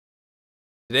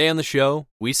Today on the show,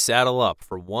 we saddle up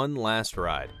for one last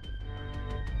ride.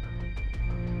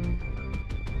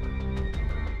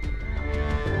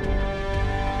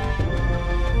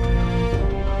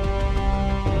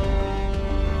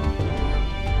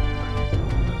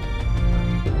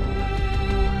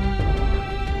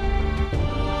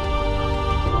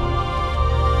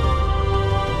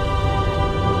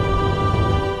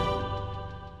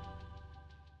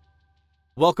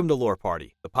 Welcome to Lore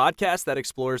Party, the podcast that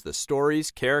explores the stories,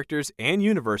 characters, and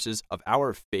universes of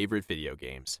our favorite video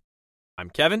games. I'm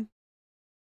Kevin.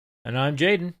 And I'm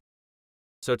Jaden.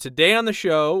 So today on the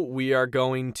show, we are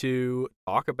going to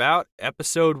talk about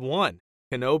Episode 1,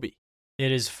 Kenobi.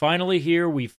 It is finally here.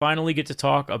 We finally get to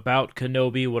talk about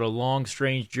Kenobi. What a long,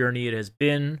 strange journey it has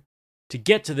been to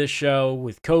get to this show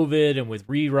with COVID and with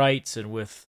rewrites and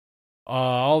with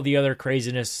all the other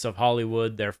craziness of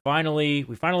Hollywood. We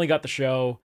finally got the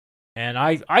show, and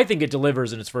I think it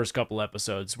delivers in its first couple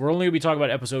episodes. We're only going to be talking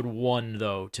about Episode 1,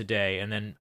 though, today, and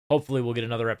then hopefully we'll get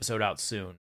another episode out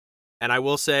soon. And I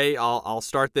will say, I'll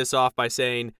start this off by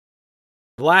saying,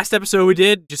 the last episode we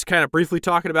did, just kind of briefly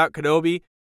talking about Kenobi,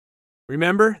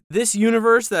 remember, this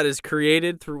universe that is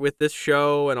created with this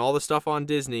show and all the stuff on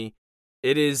Disney,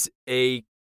 it is a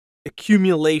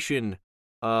accumulation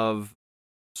of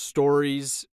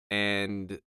stories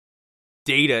and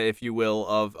data, if you will,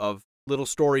 of little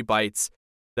story bites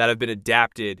that have been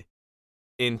adapted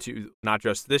into not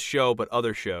just this show, but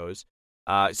other shows.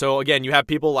 So again, you have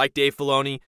people like Dave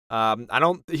Filoni.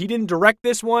 He didn't direct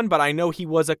this one, but I know he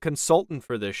was a consultant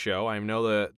for this show. I know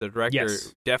the director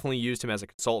definitely used him as a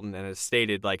consultant and has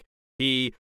stated like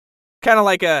he kind of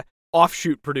like a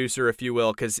offshoot producer, if you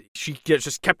will, because she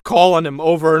just kept calling him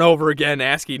over and over again,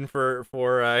 asking for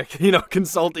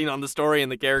consulting on the story and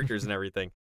the characters and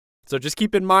everything. So just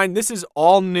keep in mind, this is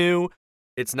all new.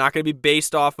 It's not going to be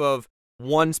based off of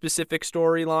one specific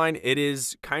storyline. It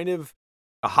is kind of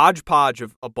a hodgepodge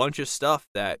of a bunch of stuff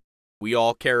that we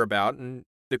all care about and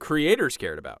the creators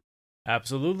cared about.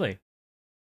 Absolutely.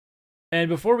 And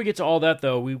before we get to all that,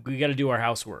 though, we got to do our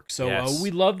housework. So yes.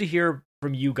 We'd love to hear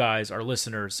from you guys, our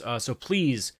listeners. So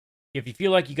please, if you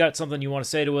feel like you got something you want to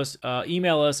say to us,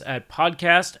 email us at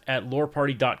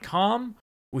podcast@loreparty.com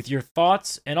with your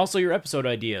thoughts and also your episode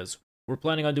ideas. We're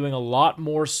planning on doing a lot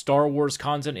more Star Wars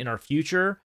content in our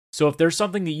future. So if there's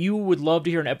something that you would love to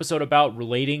hear an episode about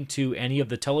relating to any of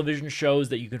the television shows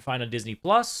that you can find on Disney+,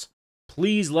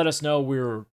 please let us know.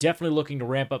 We're definitely looking to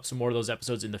ramp up some more of those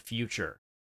episodes in the future.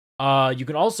 You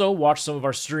can also watch some of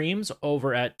our streams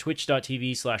over at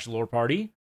twitch.tv/loreparty.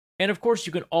 And of course,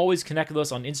 you can always connect with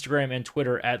us on Instagram and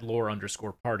Twitter at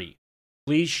lore_party.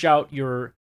 Please shout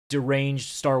your deranged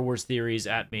Star Wars theories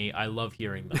at me. I love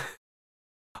hearing them.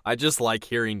 I just like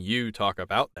hearing you talk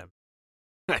about them.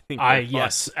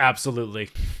 Yes,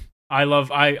 absolutely. I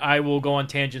will go on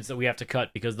tangents that we have to cut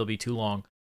because they'll be too long.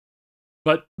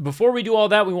 But before we do all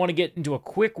that, we want to get into a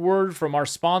quick word from our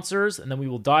sponsors, and then we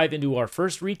will dive into our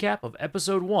first recap of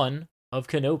Episode 1 of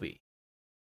Kenobi.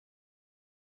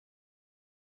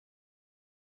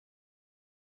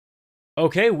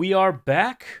 Okay, we are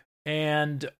back,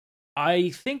 and I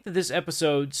think that this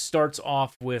episode starts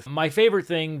off with my favorite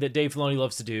thing that Dave Filoni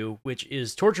loves to do, which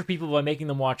is torture people by making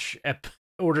them watch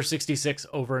Order 66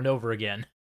 over and over again.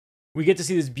 We get to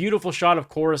see this beautiful shot of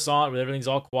Coruscant where everything's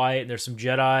all quiet, and there's some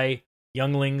Jedi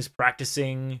younglings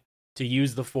practicing to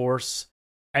use the Force,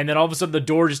 and then all of a sudden the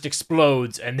door just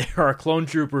explodes, and there are clone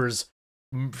troopers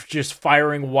just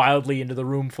firing wildly into the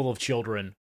room full of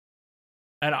children.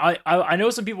 And I know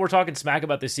some people were talking smack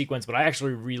about this sequence, but I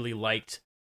actually really liked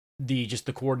the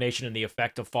coordination and the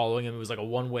effect of following him. It was like a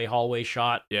one-way hallway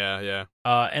shot. Yeah.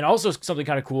 And also something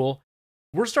kind of cool,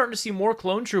 we're starting to see more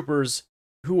clone troopers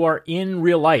who are in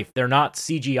real life. They're not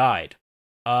CGI'd.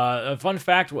 A fun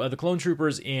fact, the clone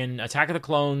troopers in Attack of the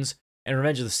Clones and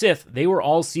Revenge of the Sith, they were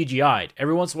all CGI'd.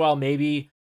 Every once in a while, maybe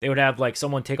they would have like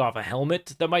someone take off a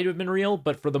helmet that might have been real,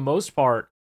 but for the most part,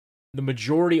 the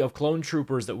majority of clone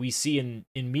troopers that we see in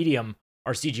medium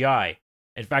are CGI.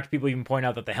 In fact, people even point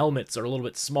out that the helmets are a little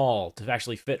bit small to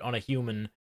actually fit on a human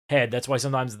head. That's why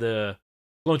sometimes the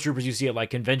clone troopers you see at like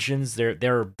conventions,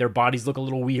 their bodies look a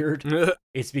little weird.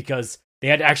 It's because they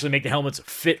had to actually make the helmets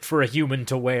fit for a human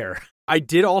to wear. I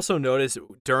did also notice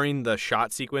during the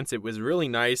shot sequence, it was really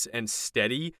nice and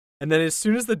steady. And then as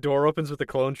soon as the door opens with the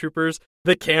clone troopers,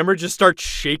 the camera just starts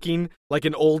shaking like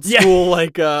an old school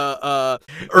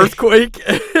earthquake.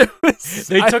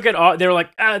 Took it off. They were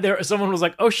like, someone was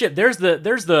like, oh shit, there's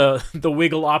the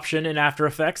wiggle option in After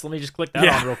Effects. Let me just click that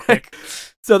on real quick.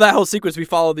 So that whole sequence, we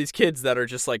follow these kids that are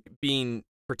just like being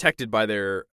protected by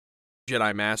their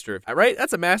Jedi Master, right?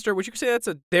 That's a Master. Would you say that's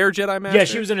their Jedi Master? Yeah,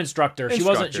 she was an instructor. She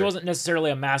wasn't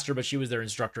necessarily a Master, but she was their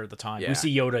instructor at the time. Yeah. We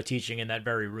see Yoda teaching in that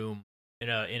very room in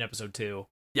episode 2.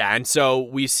 Yeah, and so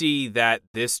we see that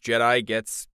this Jedi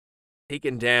gets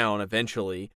taken down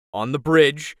eventually on the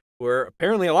bridge, where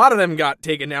apparently a lot of them got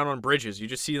taken down on bridges. You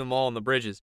just see them all on the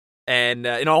bridges. And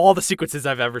in all the sequences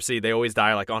I've ever seen, they always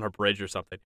die like on a bridge or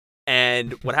something.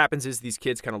 And what happens is these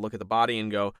kids kind of look at the body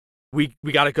and go, we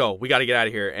got to go. We got to get out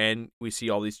of here. And we see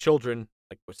all these children,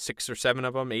 like 6 or 7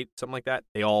 of them, 8, something like that.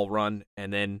 They all run.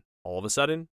 And then all of a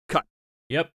sudden, cut.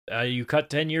 Yep. You cut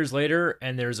 10 years later,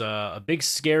 and there's a big,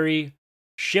 scary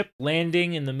ship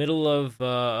landing in the middle of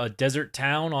a desert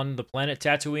town on the planet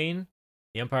Tatooine.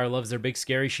 The Empire loves their big,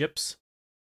 scary ships.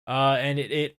 And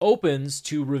it opens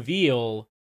to reveal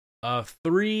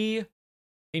 3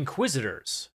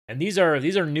 Inquisitors. And these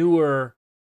are newer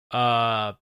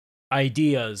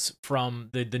ideas from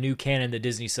the new canon that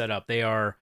Disney set up. They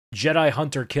are Jedi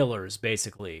hunter killers,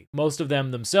 basically. Most of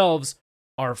them themselves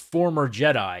are former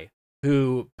Jedi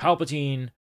who Palpatine,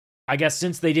 I guess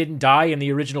since they didn't die in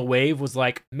the original wave, was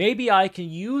like, maybe I can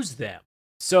use them.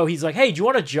 So he's like, hey, do you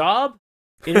want a job?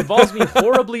 It involves me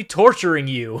horribly torturing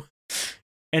you.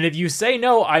 And if you say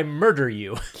no, I murder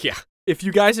you. Yeah. If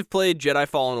you guys have played Jedi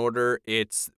Fallen Order,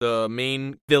 it's the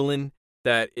main villain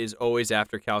that is always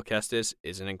after Cal Kestis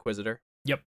is an Inquisitor.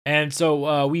 Yep. And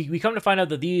so we come to find out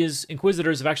that these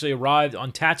Inquisitors have actually arrived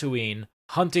on Tatooine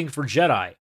hunting for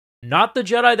Jedi. Not the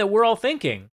Jedi that we're all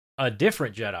thinking, a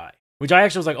different Jedi. Which I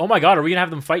actually was like, oh my god, are we going to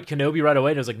have them fight Kenobi right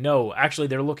away? And I was like, no, actually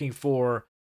they're looking for,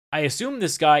 I assume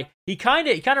this guy, he kind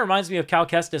of reminds me of Cal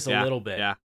Kestis a little bit.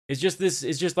 Yeah. He's just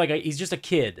a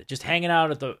kid, just hanging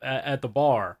out at the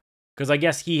bar. Because I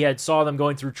guess he had saw them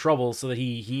going through trouble, so that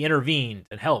he intervened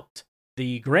and helped.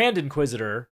 The Grand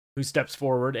Inquisitor, who steps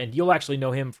forward, and you'll actually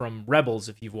know him from Rebels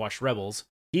if you've watched Rebels,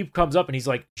 he comes up and he's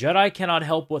like, Jedi cannot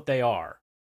help what they are.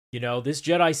 You know, this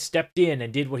Jedi stepped in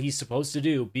and did what he's supposed to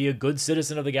do, be a good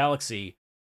citizen of the galaxy,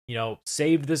 you know,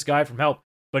 saved this guy from help,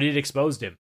 but it exposed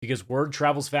him, because word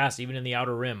travels fast, even in the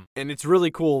Outer Rim. And it's really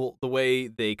cool the way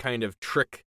they kind of I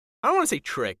don't want to say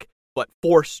trick, but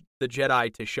force the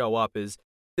Jedi to show up is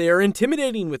they're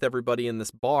intimidating with everybody in this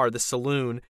bar, the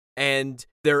saloon, and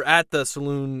they're at the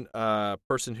saloon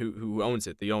person who owns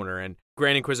it, the owner, and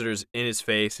Grand Inquisitor's in his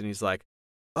face, and he's like,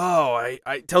 oh,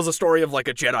 I tells a story of like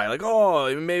a Jedi, like, oh,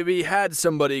 you maybe had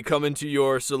somebody come into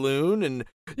your saloon, and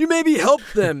you maybe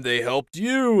helped them, they helped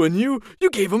you, and you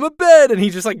gave them a bed, and he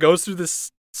just like goes through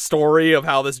this story of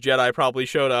how this Jedi probably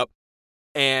showed up,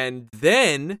 and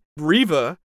then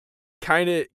Reva kind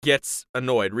of gets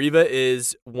annoyed. Reva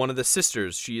is one of the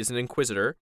sisters. She is an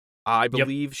Inquisitor. I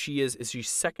believe she is she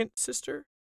second sister?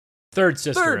 Third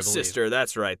sister, Third sister,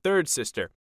 that's right. Third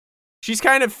sister. She's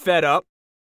kind of fed up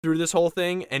through this whole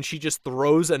thing, and she just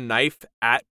throws a knife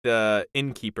at the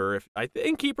innkeeper.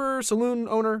 Innkeeper, saloon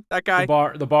owner, that guy.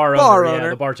 The bar owner. Yeah,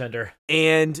 the bartender.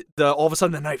 And all of a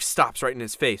sudden the knife stops right in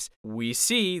his face. We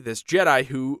see this Jedi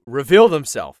who revealed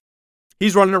himself.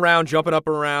 He's running around, jumping up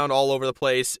and around all over the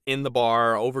place in the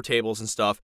bar, over tables and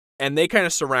stuff. And they kind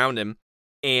of surround him.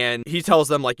 And he tells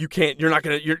them, like,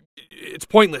 it's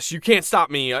pointless. You can't stop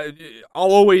me. I'll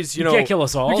always, you can't kill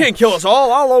us all. You can't kill us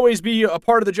all. I'll always be a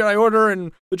part of the Jedi Order.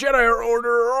 And the Jedi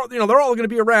Order, they're all going to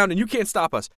be around. And you can't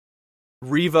stop us.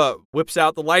 Reva whips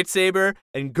out the lightsaber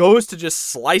and goes to just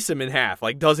slice him in half.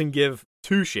 Like, doesn't give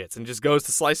 2 shits and just goes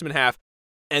to slice him in half.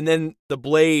 And then the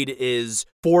blade is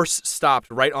force stopped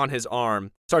right on his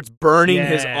arm. Starts burning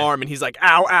his arm, and he's like,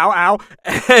 ow, ow, ow.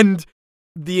 And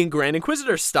the Grand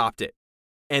Inquisitor stopped it.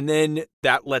 And then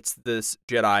that lets this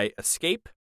Jedi escape.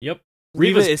 Yep.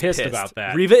 Reva is pissed about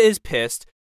that. Reva is pissed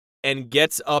and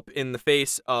gets up in the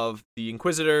face of the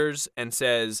Inquisitors and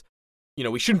says,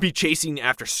 we shouldn't be chasing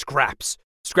after scraps.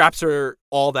 Scraps are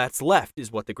all that's left,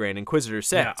 is what the Grand Inquisitor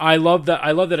said. Yeah, I love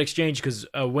that exchange, because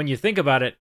when you think about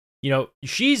it,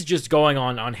 she's just going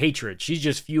on hatred. She's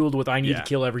just fueled with, I need to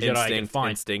kill every Jedi I can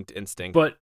find. Instinct.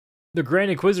 But the Grand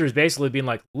Inquisitor is basically being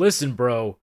like, listen,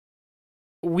 bro,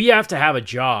 we have to have a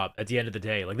job at the end of the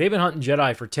day. Like, they've been hunting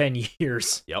Jedi for 10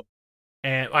 years. Yep.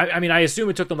 And I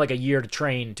assume it took them like a year to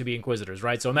train to be Inquisitors,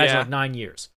 right? So imagine like 9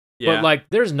 years. Yeah. But like,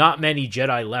 there's not many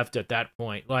Jedi left at that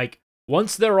point. Like,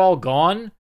 once they're all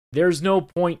gone, there's no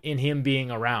point in him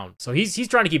being around. So he's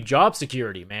trying to keep job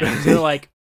security, man. They're like,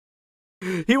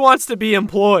 he wants to be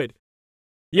employed.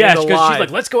 Yeah, because she's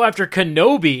like, let's go after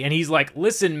Kenobi. And he's like,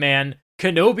 listen, man,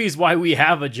 Kenobi's why we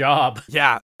have a job.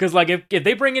 Yeah. Because, like, if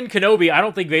they bring in Kenobi, I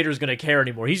don't think Vader's going to care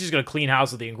anymore. He's just going to clean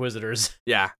house with the Inquisitors.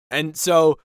 Yeah. And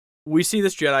so we see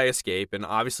this Jedi escape, and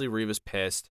obviously Reva's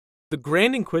pissed. The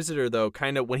Grand Inquisitor, though,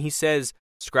 kind of, when he says,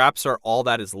 Scraps are all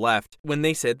that is left. When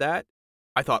they said that,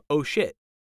 I thought, oh shit.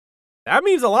 That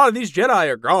means a lot of these Jedi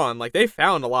are gone. Like, they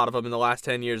found a lot of them in the last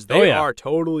 10 years. They are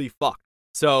totally fucked.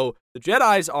 So the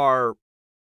Jedis are,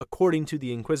 according to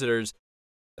the Inquisitors,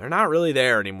 they're not really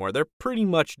there anymore. They're pretty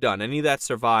much done. Any that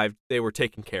survived, they were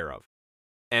taken care of.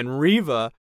 And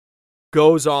Reva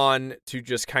goes on to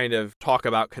just kind of talk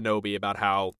about Kenobi, about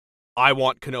how I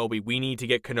want Kenobi. We need to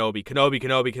get Kenobi.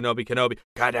 Kenobi.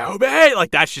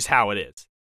 Like, that's just how it is.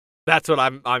 That's what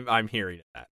I'm hearing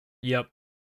at. Yep.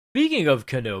 Speaking of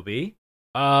Kenobi,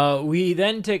 we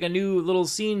then take a new little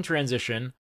scene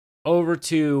transition over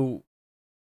to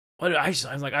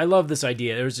I love this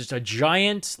idea. There was just a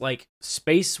giant, like,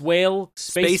 space whale,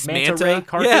 space manta ray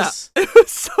carcass. Yeah.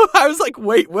 So I was like,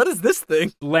 wait, what is this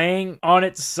thing? Laying on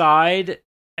its side,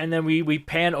 and then we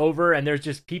pan over, and there's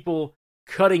just people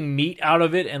cutting meat out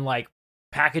of it and, like,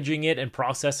 packaging it and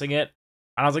processing it.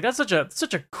 And I was like, that's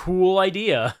such a cool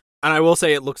idea. And I will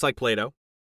say it looks like Play-Doh.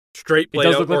 Straight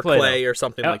Play-Doh or clay or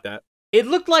something like that. It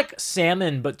looked like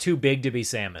salmon, but too big to be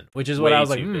salmon, which is what I was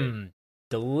like,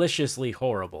 deliciously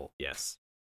horrible. Yes.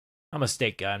 I'm a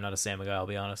steak guy. I'm not a salmon guy, I'll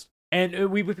be honest. And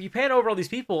we pan over all these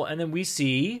people, and then we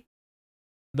see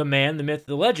the man, the myth,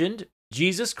 the legend,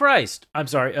 Jesus Christ. I'm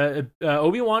sorry,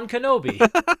 Obi-Wan Kenobi.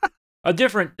 a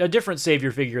different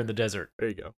savior figure in the desert. There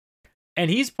you go. And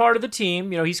he's part of the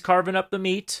team. You know, he's carving up the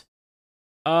meat,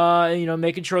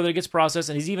 making sure that it gets processed,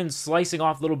 and he's even slicing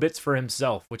off little bits for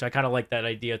himself, which I kind of like that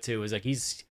idea too. Is like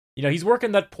he's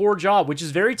working that poor job, which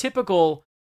is very typical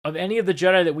of any of the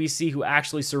Jedi that we see who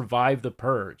actually survive the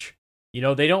Purge. You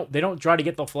know, they don't try to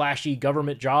get the flashy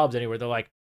government jobs anywhere. They're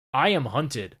like, I am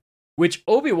hunted. Which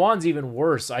Obi-Wan's even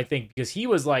worse, I think, because he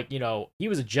was like, he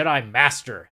was a Jedi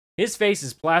master. His face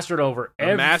is plastered over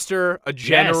a master, a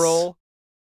general.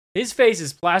 Yes. His face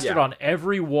is plastered on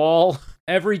every wall.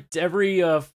 Every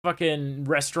fucking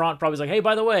restaurant probably is like, hey,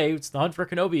 by the way, it's the Hunt for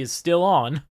Kenobi is still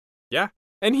on. Yeah.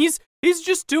 And he's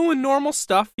just doing normal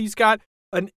stuff. He's got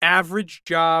an average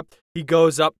job. He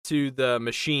goes up to the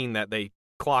machine that they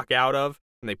clock out of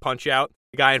and they punch out.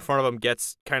 The guy in front of him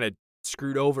gets kind of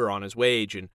screwed over on his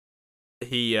wage, and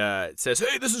he says,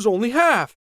 hey, this is only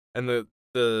half. And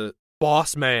the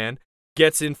boss man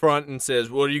gets in front and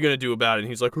says, what are you going to do about it? And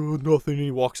he's like, oh, nothing. And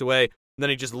he walks away. And then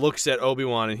he just looks at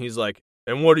Obi-Wan and he's like,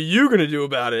 and what are you going to do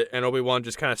about it? And Obi-Wan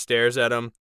just kind of stares at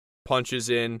him, punches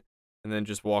in, and then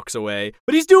just walks away.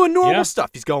 But he's doing normal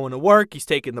stuff. He's going to work. He's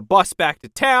taking the bus back to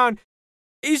town.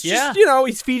 He's just,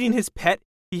 he's feeding his pet.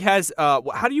 He has,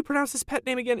 how do you pronounce his pet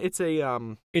name again? It's a,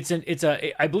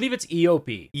 I believe it's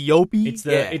Eope.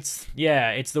 Eope?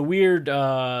 It's the weird,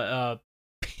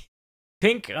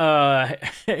 pink,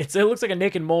 it looks like a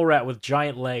naked mole rat with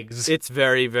giant legs. It's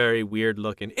very, very weird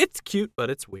looking. It's cute, but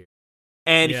it's weird.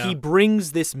 And he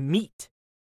brings this meat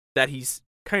that he's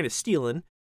kind of stealing,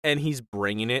 and he's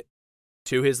bringing it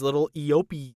to his little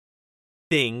Eope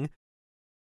thing.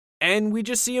 And we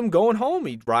just see him going home.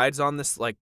 He rides on this,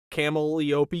 like, camel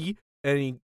Eope, and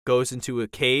he goes into a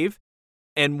cave.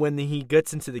 And when he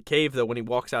gets into the cave, though, when he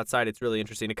walks outside, it's really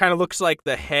interesting. It kind of looks like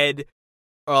the head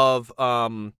of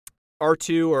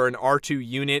R2 or an R2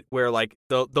 unit, where like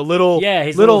the little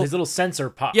his little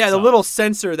sensor pops. Yeah, the little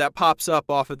sensor that pops up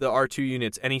off of the R2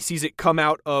 units, and he sees it come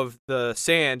out of the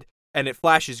sand, and it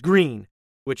flashes green,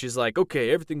 which is like,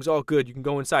 okay, everything's all good. You can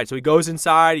go inside. So he goes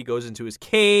inside. He goes into his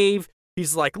cave.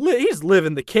 He's like, he's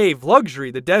living the cave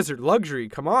luxury, the desert luxury.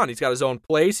 Come on, he's got his own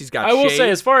place. He's got. I will say,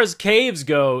 as far as caves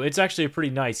go, it's actually a pretty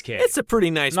nice cave. It's a pretty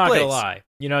nice place. Not gonna lie.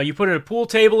 You put a pool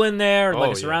table in there,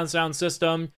 like a surround sound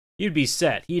system. You'd be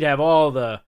set. He'd have all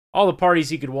the parties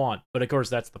he could want, but of course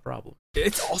that's the problem.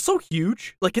 It's also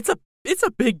huge. Like it's a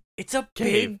big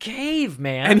cave,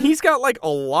 man. And he's got like a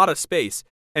lot of space.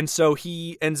 And so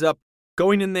he ends up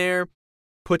going in there,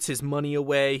 puts his money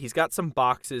away. He's got some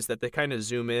boxes that they kind of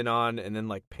zoom in on and then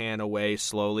like pan away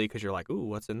slowly because you're like, ooh,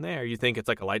 what's in there? You think it's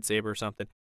like a lightsaber or something.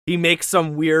 He makes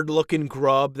some weird looking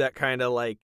grub that kind of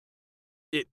like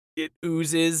it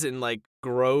oozes and like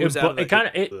grows out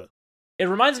of It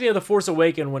reminds me of The Force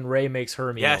Awakens when Rey makes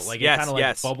her meal. It kind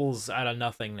of bubbles out of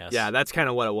nothingness. Yeah, that's kind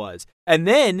of what it was. And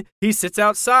then he sits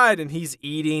outside and he's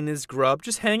eating his grub,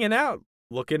 just hanging out,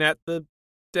 looking at the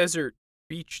desert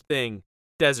beach thing.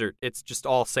 Desert, it's just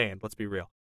all sand, let's be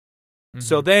real. Mm-hmm.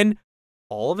 So then,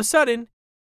 all of a sudden,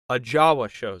 a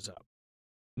Jawa shows up.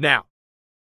 Now,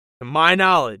 to my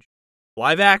knowledge,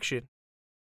 live action,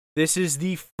 this is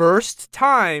the first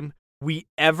time we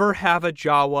ever have a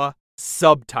Jawa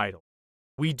subtitle.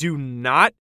 We do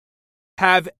not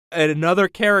have another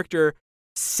character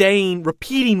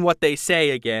repeating what they say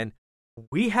again.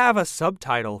 We have a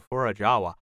subtitle for a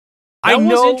Jawa. That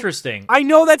was interesting. I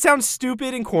know that sounds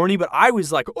stupid and corny, but I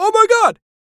was like, oh my God.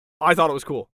 I thought it was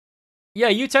cool. Yeah,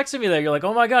 you texted me that. You're like,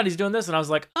 oh my God, he's doing this. And I was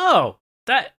like, oh,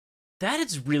 that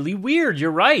is really weird.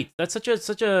 You're right. That's such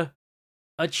a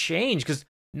change. Because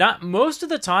not most of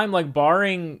the time, like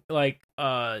barring like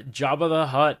Jabba the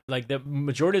Hutt, like the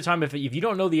majority of the time, if you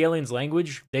don't know the alien's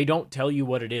language, they don't tell you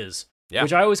what it is. Yeah.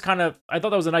 Which I thought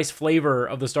that was a nice flavor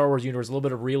of the Star Wars universe, a little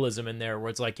bit of realism in there where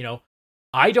it's like,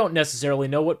 I don't necessarily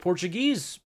know what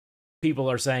Portuguese people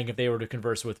are saying if they were to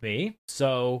converse with me.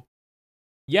 So,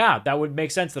 yeah, that would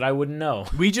make sense that I wouldn't know.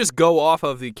 We just go off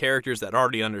of the characters that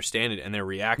already understand it and their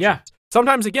reactions. Yeah.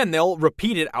 Sometimes, again, they'll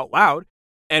repeat it out loud,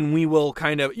 and we will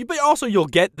kind of... But also, you'll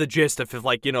get the gist of,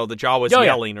 like, the Jawa's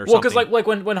yelling or something. Well, because,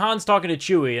 like when Han's talking to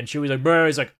Chewie, and Chewie's like, Brr,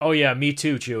 he's like, oh, yeah, me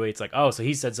too, Chewie. It's like, oh, so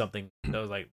he said something that was,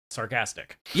 like,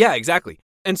 sarcastic. Yeah, exactly.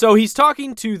 And so he's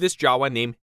talking to this Jawa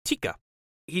named Tika.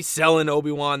 He's selling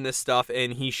Obi-Wan this stuff,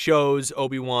 and he shows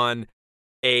Obi-Wan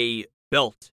a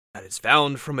belt that is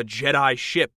found from a Jedi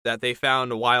ship that they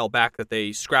found a while back, that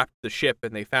they scrapped the ship,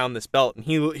 and they found this belt, and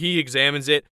he examines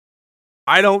it.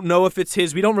 I don't know if it's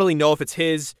his. We don't really know if it's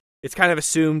his. It's kind of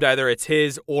assumed either it's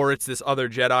his or it's this other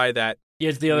Jedi that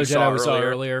it's the other Jedi we saw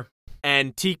earlier.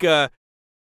 And Tika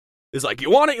is like,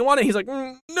 you want it? He's like,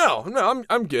 no,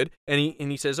 I'm good. And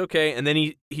he says, okay. And then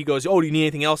he goes, oh, do you need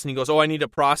anything else? And he goes, oh, I need a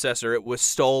processor. It was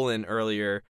stolen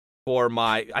earlier for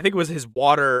I think it was his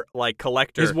water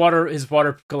collector. His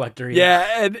water collector.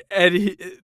 Yeah, and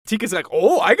Tika's like,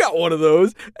 oh, I got one of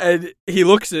those. And he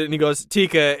looks at it and he goes,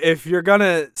 Tika, if you're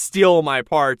gonna steal my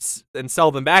parts and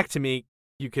sell them back to me,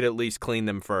 you could at least clean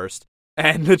them first.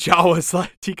 And the Jawa's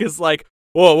like, Tika's like,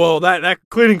 whoa, that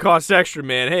cleaning costs extra,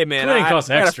 man. Hey, man, I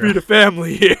gotta feed a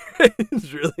family here.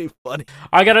 It's really funny.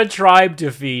 I got a tribe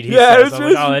to feed, he says. Like,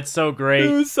 oh, that's so great.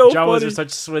 It was so Jawas funny. Are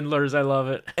such swindlers. I love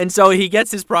it. And so he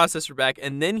gets his processor back,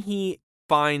 and then he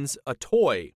finds a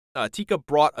toy. Tika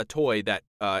brought a toy that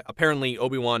apparently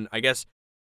Obi-Wan, I guess,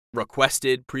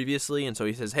 requested previously, and so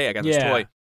he says, hey, I got this toy.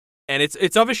 And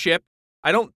it's of a ship.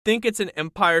 I don't think it's an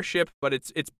Empire ship, but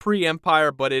it's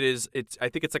pre-Empire, but it's I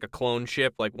think it's like a clone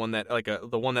ship, like one that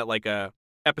the one that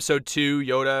Episode 2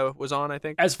 Yoda was on, I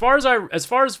think. As far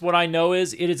as what I know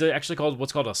it is actually called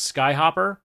what's called a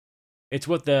skyhopper. It's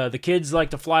what the kids like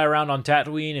to fly around on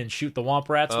Tatooine and shoot the Womp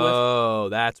Rats with. Oh,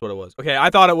 that's what it was. Okay, I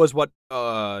thought it was what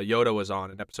Yoda was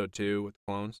on in Episode 2 with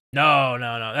the clones. No.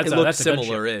 That's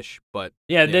similar-ish, but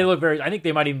yeah, they look very. I think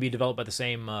they might even be developed by the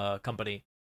same company,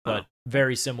 but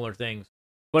very similar things.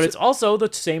 But it's also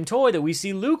the same toy that we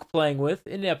see Luke playing with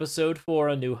in Episode 4,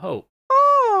 A New Hope.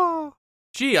 Oh,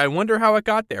 gee, I wonder how it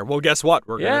got there. Well, guess what?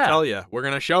 We're going to tell you. We're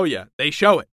going to show you. They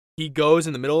show it. He goes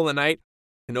in the middle of the night.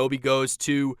 Kenobi goes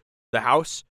to the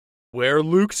house where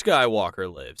Luke Skywalker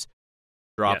lives.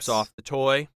 Drops off the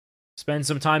toy. Spends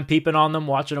some time peeping on them,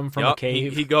 watching them from a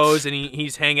cave. He goes and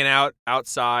he's hanging out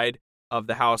outside of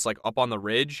the house, like up on the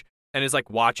ridge, and is like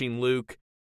watching Luke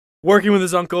working with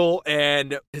his uncle,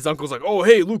 and his uncle's like, oh,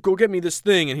 hey, Luke, go get me this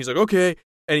thing. And he's like, okay.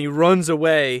 And he runs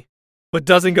away, but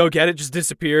doesn't go get it, just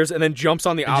disappears, and then jumps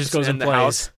on the opposite end of the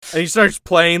house. And he starts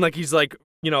playing like he's like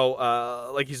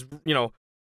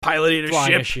piloting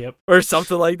a ship or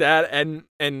something like that.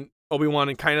 And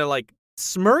Obi-Wan kind of like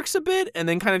smirks a bit, and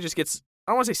then kind of just gets,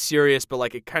 I don't want to say serious, but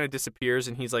like it kind of disappears,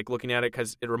 and he's like looking at it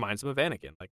because it reminds him of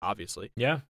Anakin, like obviously.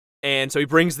 Yeah. And so he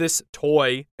brings this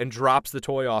toy and drops the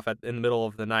toy off in the middle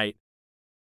of the night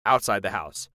outside the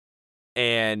house.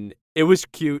 And it was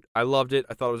cute. I loved it.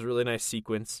 I thought it was a really nice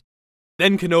sequence.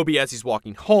 Then Kenobi, as he's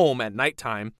walking home at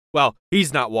nighttime, well,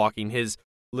 he's not walking. His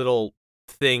little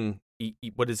thing,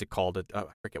 what is it called? I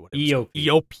forget what it is.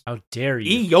 Eopie. How dare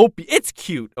you? Eopie. It's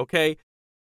cute, okay?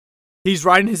 He's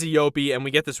riding his Eopie, and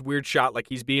we get this weird shot like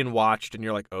he's being watched, and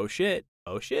you're like, oh shit,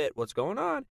 what's going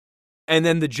on? And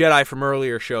then the Jedi from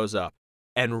earlier shows up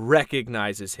and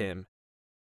recognizes him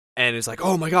and is like,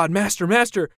 oh my God,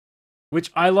 Master.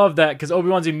 Which I love that, because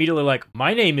Obi-Wan's immediately like,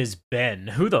 my name is Ben.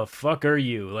 Who the fuck are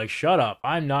you? Like, shut up.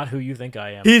 I'm not who you think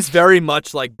I am. He's very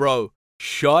much like, bro,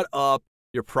 shut up.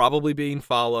 You're probably being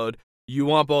followed. You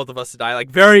want both of us to die. Like,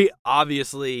 very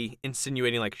obviously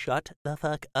insinuating, like, shut the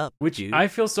fuck up. Which dude. I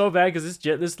feel so bad, because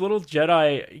this little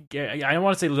Jedi, I don't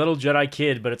want to say little Jedi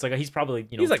kid, but it's like, he's probably,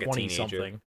 he's like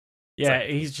 20-something. Yeah,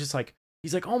 he's like,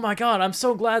 oh my God, I'm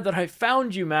so glad that I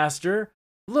found you, Master.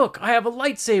 Look, I have a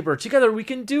lightsaber. Together we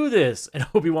can do this. And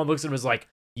Obi-Wan looks at him and is like,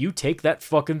 you take that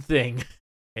fucking thing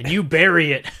and you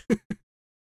bury it.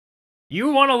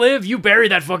 You want to live? You bury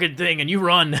that fucking thing and you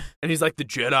run. And he's like, the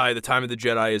time of the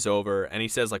Jedi is over. And he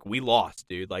says, like, we lost,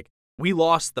 dude. Like, we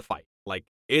lost the fight. Like,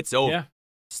 it's over. Yeah.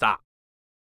 Stop.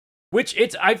 Which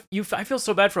I feel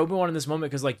so bad for Obi-Wan in this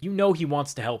moment because, like, you know, he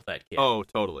wants to help that kid. Oh,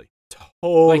 totally.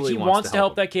 Totally. Like, he wants to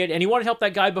help that kid, and he wanted to help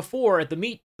that guy before at the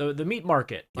meat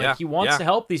market. Like, he wants to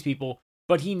help these people,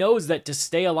 but he knows that to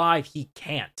stay alive, he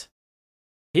can't.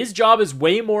 His job is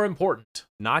way more important.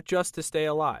 Not just to stay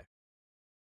alive,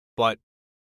 but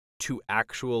to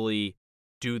actually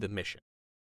do the mission.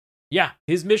 Yeah,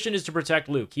 his mission is to protect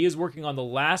Luke. He is working on the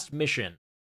last mission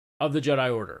of the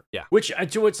Jedi Order. Yeah. Which,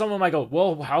 to which someone might go,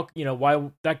 well, how,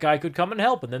 why that guy could come and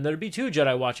help, and then there'd be 2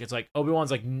 Jedi watching. It's like, Obi-Wan's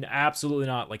like, absolutely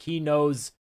not. Like, he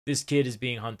knows this kid is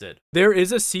being hunted. There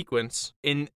is a sequence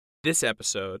in this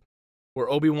episode where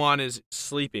Obi-Wan is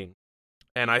sleeping,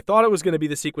 and I thought it was going to be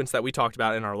the sequence that we talked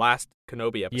about in our last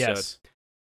Kenobi episode. Yes.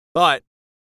 But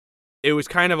it was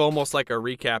kind of almost like a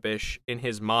recap-ish in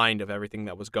his mind of everything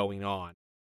that was going on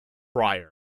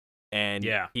prior. And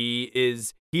he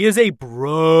is a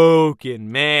broken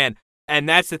man. And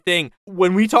that's the thing.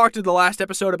 When we talked in the last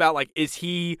episode about, like, is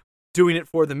he doing it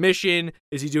for the mission?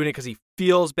 Is he doing it because he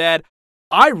feels bad?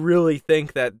 I really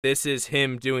think that this is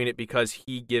him doing it because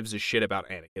he gives a shit about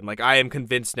Anakin. Like, I am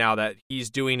convinced now that he's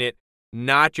doing it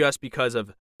not just because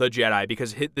of the Jedi,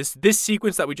 because this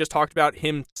sequence that we just talked about,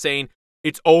 him saying,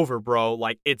 it's over, bro.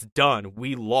 Like, it's done.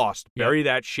 We lost. Bury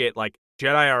that shit. Like,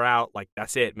 Jedi are out. Like,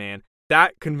 that's it, man.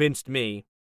 That convinced me,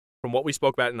 from what we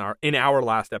spoke about in our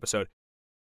last episode,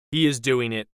 he is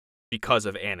doing it because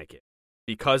of Anakin,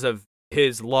 because of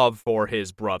his love for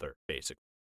his brother, basically.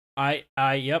 I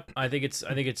think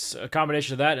it's a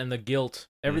combination of that and the guilt.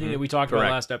 Everything that we talked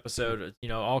about last episode,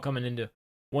 all coming into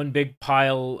one big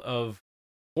pile of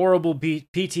horrible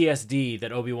PTSD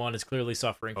that Obi-Wan is clearly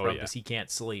suffering from because he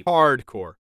can't sleep.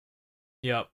 Hardcore.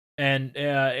 Yep. And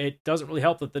it doesn't really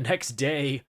help that the next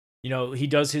day, he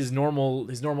does his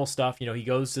normal stuff. He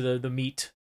goes to the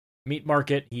meat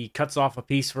market. He cuts off a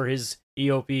piece for his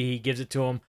EOP. He gives it to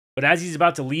him. But as he's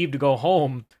about to leave to go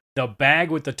home, the bag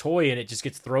with the toy in it just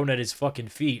gets thrown at his fucking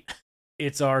feet.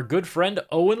 It's our good friend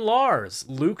Owen Lars,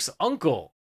 Luke's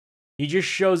uncle. He just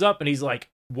shows up and he's like,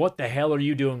 "What the hell are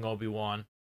you doing, Obi-Wan?"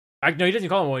 No, he doesn't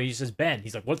call him Owen. He just says Ben.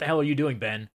 He's like, "What the hell are you doing,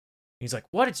 Ben?" He's like,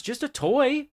 "What? It's just a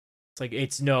toy." It's like,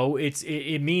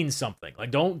 it means something.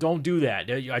 Like, don't do that.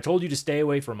 I told you to stay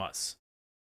away from us.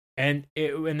 And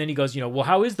then he goes, well,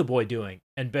 how is the boy doing?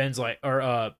 And Ben's like,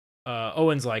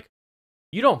 Owen's like,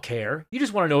 you don't care. You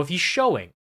just want to know if he's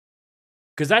showing.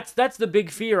 Because that's the big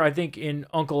fear, I think, in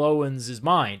Uncle Owen's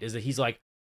mind, is that he's like,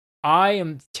 I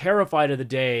am terrified of the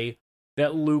day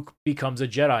that Luke becomes a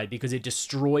Jedi because it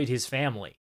destroyed his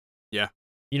family. Yeah.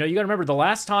 You got to remember, the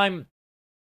last time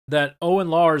that Owen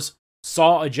Lars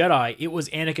saw a Jedi, it was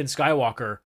Anakin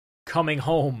Skywalker coming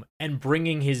home and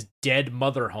bringing his dead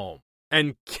mother home.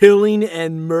 And killing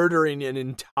and murdering an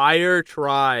entire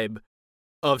tribe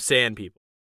of sand people.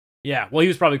 Yeah, well, he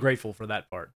was probably grateful for that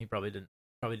part. He probably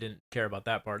didn't care about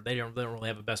that part. They don't really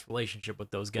have a best relationship with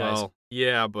those guys. Well,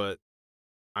 yeah, but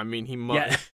I mean, he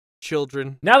must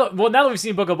children. Now that we've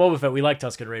seen Book of Boba Fett, we like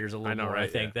Tusken Raiders a little more. Right? I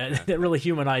think that really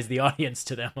humanized the audience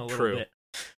to them a little bit.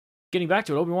 Getting back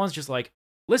to it, Obi-Wan's just like,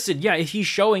 listen, if he's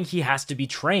showing, he has to be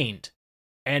trained.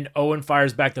 And Owen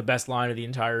fires back the best line of the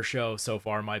entire show so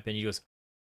far, in my opinion. He goes,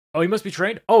 "Oh, he must be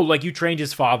trained? Oh, like you trained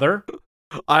his father?"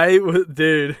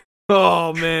 Dude.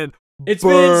 Oh, man. It's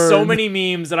been in so many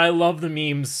memes, and I love the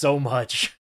memes so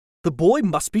much. The boy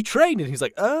must be trained. And he's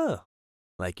like, oh,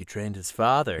 like you trained his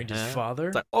father. Trained his father?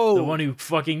 It's like, oh. The one who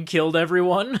fucking killed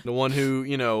everyone? The one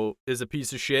who, is a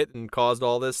piece of shit and caused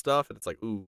all this stuff. And it's like,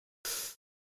 ooh.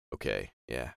 Okay,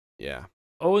 yeah.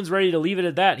 Owen's ready to leave it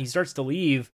at that. He starts to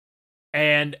leave.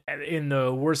 And in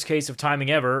the worst case of timing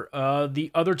ever,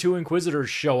 the other 2 Inquisitors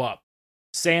show up.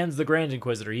 Sans the Grand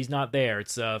Inquisitor. He's not there.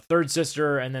 It's Third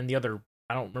Sister and then the other...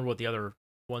 I don't remember what the other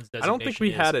one's designation is. I don't think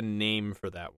we had a name for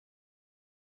that one.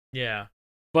 Yeah.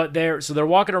 But they're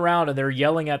walking around and they're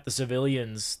yelling at the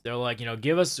civilians. They're like,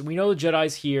 give us... We know the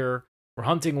Jedi's here. We're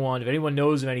hunting one. If anyone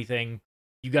knows of anything,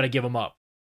 you got to give them up.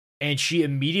 And she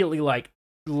immediately,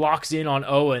 locks in on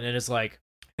Owen and is like,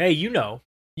 hey, you know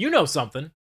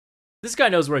something. This guy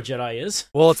knows where a Jedi is.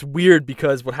 Well, it's weird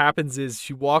because what happens is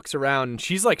she walks around and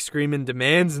she's screaming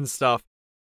demands and stuff.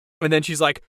 And then she's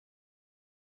like,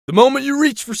 the moment you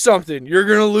reach for something, you're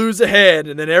going to lose a head.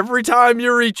 And then every time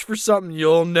you reach for something,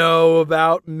 you'll know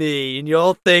about me and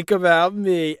you'll think about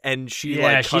me. And she's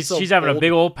having a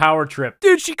big old power trip.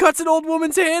 Dude, she cuts an old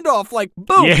woman's hand off, boom,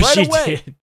 right away.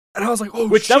 Did. And I was like, oh,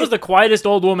 shit. That was the quietest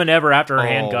old woman ever after her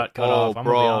hand got cut off. I'm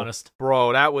going to be honest.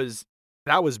 Bro, that was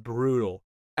brutal.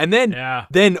 And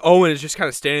then Owen is just kind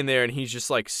of standing there and he's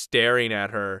just staring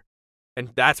at her. And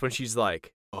that's when she's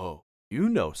like, oh, you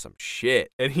know some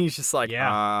shit. And he's just like,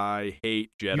 Yeah. I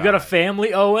hate Jedi. You got a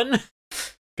family, Owen?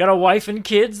 Got a wife and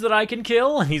kids that I can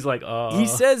kill? And he's like, He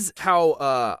says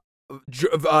how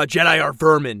Jedi are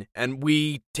vermin, and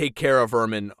we take care of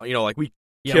vermin. You know, like we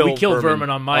kill vermin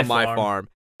on my farm.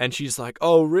 And she's like,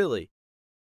 oh, really?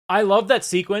 I love that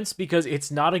sequence because it's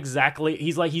not exactly...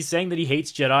 He's saying that he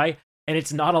hates Jedi, and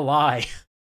it's not a lie.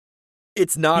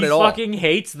 It's not at all. He fucking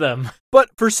hates them.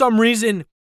 But for some reason,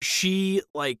 she,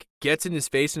 like, gets in his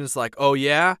face and is like, oh,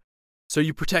 yeah? So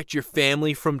you protect your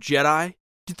family from Jedi?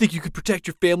 Do you think you could protect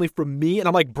your family from me? And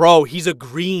I'm like, bro, he's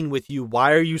agreeing with you.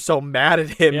 Why are you so mad at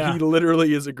him? Yeah. He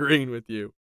literally is agreeing with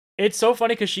you. It's so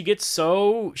funny because she's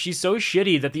so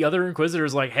shitty that the other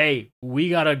Inquisitor's like, hey, we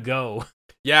gotta go.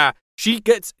 Yeah, she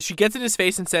gets in his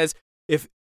face and says, if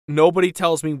nobody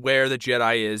tells me where the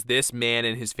Jedi is, this man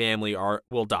and his family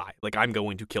will die. Like, I'm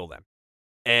going to kill them.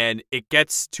 And it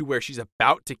gets to where she's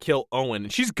about to kill Owen,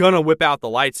 and she's gonna whip out the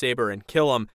lightsaber and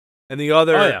kill him. And the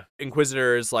other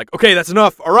Inquisitor is like, okay, that's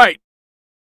enough. All right,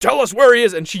 tell us where he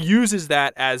is. And he uses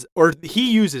that as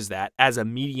a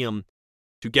medium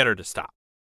to get her to stop,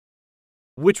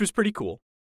 which was pretty cool.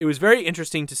 It was very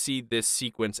interesting to see this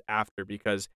sequence after,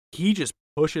 because he just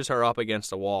pushes her up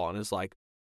against a wall and is like,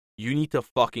 you need to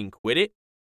fucking quit it.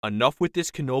 Enough with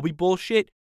this Kenobi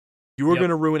bullshit. You are going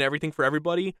to ruin everything for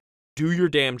everybody. Do your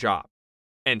damn job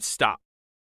and stop.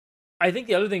 I think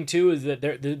the other thing, too, is that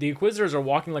the Inquisitors are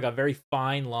walking like a very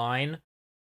fine line,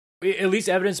 at least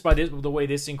evidenced by the way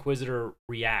this Inquisitor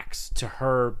reacts to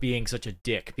her being such a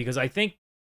dick. Because I think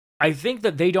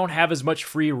that they don't have as much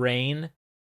free reign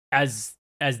as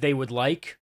they would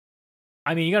like.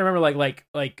 I mean, you gotta remember,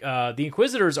 the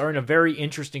Inquisitors are in a very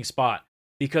interesting spot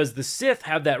because the Sith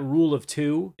have that rule of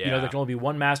two. Yeah. You know, there can only be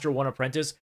one master, one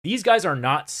apprentice. These guys are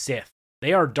not Sith.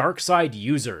 They are dark side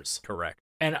users. Correct.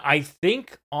 And I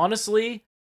think, honestly,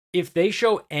 if they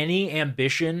show any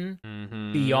ambition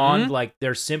beyond, like,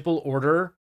 their simple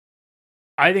order,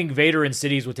 I think Vader and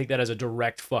Sidious would take that as a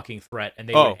direct fucking threat, and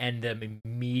they would end them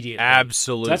immediately.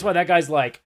 Absolutely. So that's why that guy's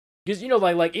like, because, you know,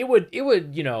 like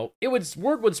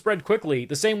word would spread quickly,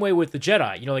 the same way with the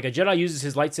Jedi. You know, like, a Jedi uses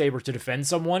his lightsaber to defend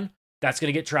someone, that's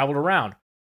going to get traveled around.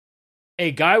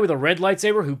 A guy with a red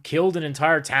lightsaber who killed an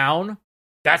entire town,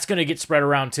 that's going to get spread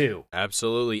around too.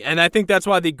 Absolutely. And I think that's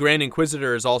why the Grand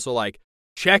Inquisitor is also like,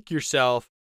 check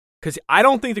yourself. Because I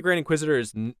don't think the Grand Inquisitor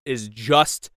is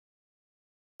just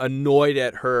annoyed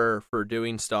at her for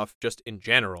doing stuff just in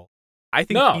general. I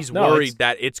think he's worried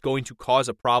that it's going to cause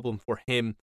a problem for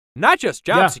him, not just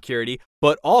job security,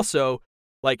 but also,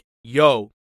 like, yo,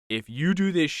 if you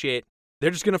do this shit, they're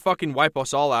just going to fucking wipe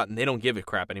us all out, and they don't give a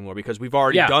crap anymore because we've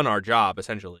already done our job,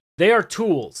 essentially. They are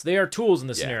tools. They are tools in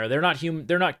this scenario. They're not human.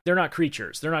 They're not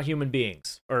creatures. They're not human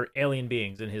beings or alien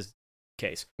beings in his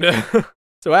case.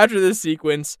 So after this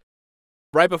sequence,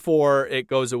 right before it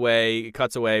cuts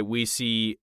away, we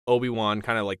see Obi-Wan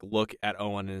kind of like look at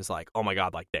Owen and is like, "Oh my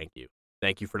God, like thank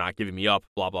you for not giving me up."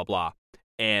 Blah blah blah.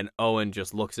 And Owen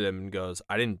just looks at him and goes,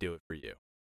 "I didn't do it for you,"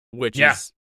 which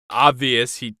is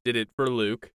obvious. He did it for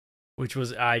Luke.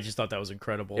 I just thought that was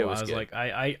incredible. I was good. Like,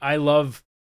 I love,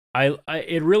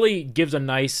 it really gives a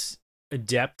nice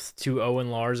depth to Owen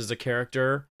Lars as a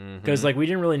character. Because, like, we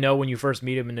didn't really know when you first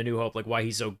meet him in A New Hope, like, why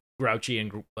he's so grouchy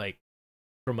and, like,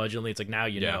 curmudgeonly. It's like, now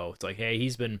you know. It's like, hey,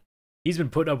 he's been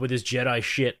putting up with his Jedi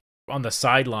shit on the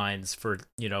sidelines for,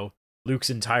 you know,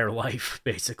 Luke's entire life,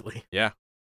 basically. Yeah.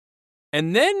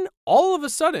 And then, all of a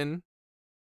sudden,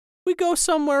 we go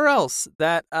somewhere else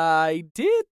that I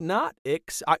did not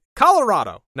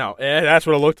Colorado. No, that's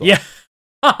what it looked like. Yeah.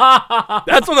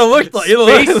 That's what it looked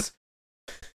like.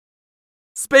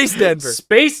 Space Denver.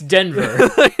 Space Denver.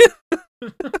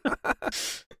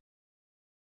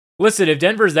 Listen, if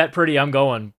Denver's that pretty, I'm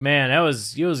going. Man, it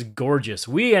was gorgeous.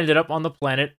 We ended up on the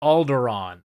planet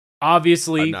Alderaan.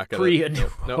 Obviously, pre A New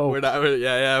Hope. No, we're not.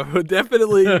 We're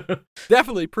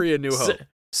definitely pre A New Hope.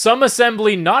 Some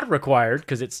assembly not required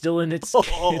because it's still in it's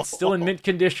still in mint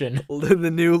condition.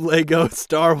 The new Lego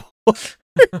Star Wars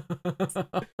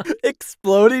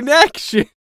exploding action,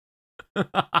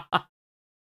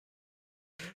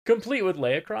 complete with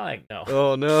Leia crying. No.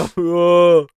 Oh no.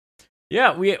 Oh.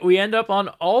 Yeah, we end up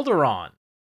on Alderaan,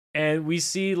 and we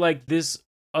see like this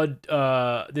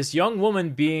young woman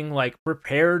being like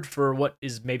prepared for what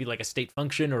is maybe like a state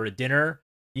function or a dinner.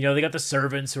 You know, they got the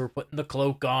servants who are putting the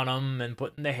cloak on them and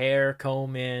putting the hair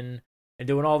comb in and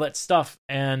doing all that stuff.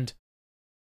 And,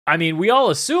 I mean, we all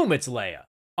assume it's Leia,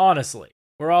 honestly.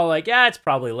 We're all like, yeah, it's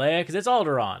probably Leia because it's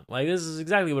Alderaan. Like, this is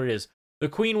exactly what it is. The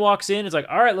queen walks in, it's like,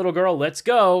 all right, little girl, let's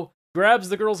go. Grabs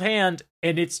the girl's hand,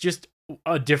 and it's just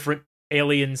a different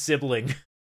alien sibling.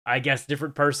 I guess,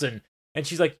 different person. And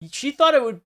she's like, she thought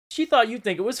you'd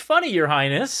think it was funny, Your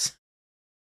Highness.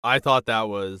 I thought that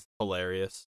was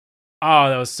hilarious. Oh,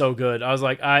 that was so good. I was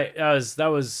like, that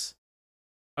was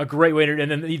a great way to,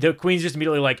 and then the queen's just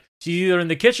immediately like, she's either in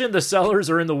the kitchen, the cellars,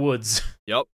 or in the woods.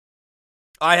 Yep.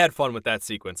 I had fun with that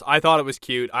sequence. I thought it was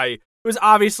cute. It was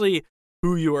obviously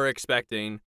who you were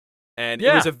expecting, and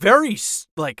it was a very,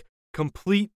 like,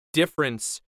 complete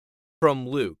difference from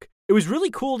Luke. It was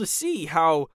really cool to see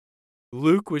how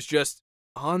Luke was just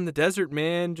on the desert,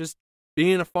 man, just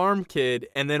being a farm kid,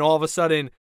 and then all of a sudden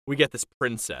we get this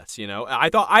princess, you know? I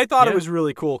thought it was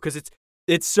really cool because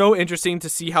it's so interesting to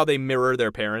see how they mirror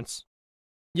their parents.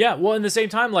 Yeah, well, in the same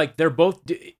time, like, they're both,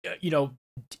 you know,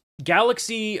 a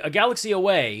galaxy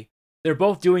away, they're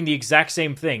both doing the exact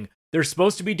same thing. They're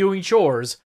supposed to be doing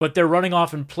chores, but they're running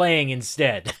off and playing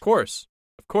instead. Of course.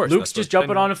 Luke's just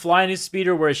jumping on and flying his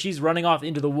speeder, whereas she's running off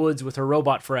into the woods with her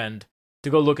robot friend to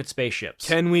go look at spaceships.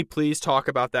 Can we please talk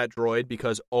about that droid?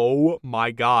 Because, oh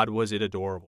my God, was it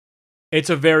adorable. It's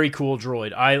a very cool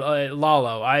droid.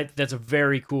 Lalo, that's a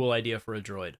very cool idea for a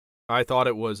droid. I thought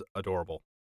it was adorable.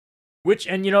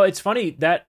 And you know, it's funny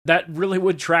that really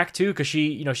would track too, because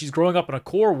she's growing up in a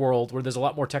core world where there's a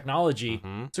lot more technology.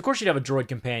 Mm-hmm. So of course she'd have a droid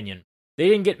companion. They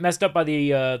didn't get messed up by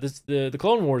the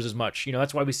Clone Wars as much. You know,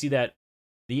 that's why we see that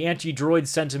the anti-droid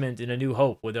sentiment in A New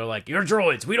Hope, where they're like, "You're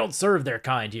droids. We don't serve their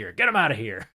kind here. Get them out of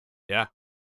here." Yeah.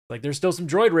 Like, there's still some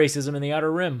droid racism in the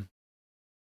Outer Rim.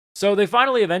 So they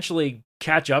finally eventually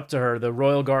catch up to her, the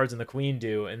royal guards and the queen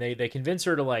do, and they convince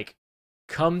her to, like,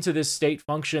 come to this state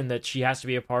function that she has to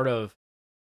be a part of.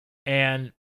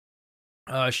 And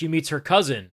she meets her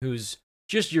cousin, who's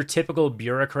just your typical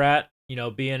bureaucrat, you know,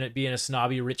 being a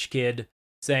snobby rich kid,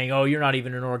 saying, "Oh, you're not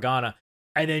even an Organa."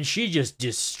 And then she just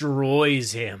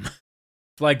destroys him.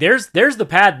 Like, there's the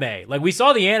Padme. Like, we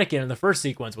saw the Anakin in the first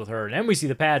sequence with her, and then we see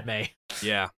the Padme.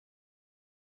 Yeah.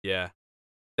 Yeah.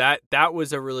 That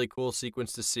was a really cool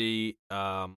sequence to see.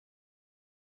 To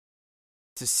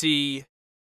see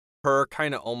her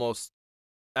kind of almost...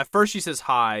 At first she says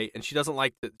hi, and she doesn't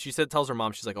like... tells her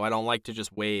mom, she's like, "Oh, I don't like to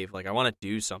just wave. Like, I want to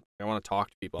do something. I want to talk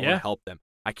to people. I want to help them.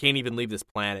 I can't even leave this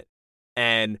planet."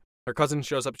 And her cousin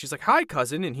shows up. She's like, "Hi,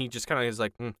 cousin." And he just kind of is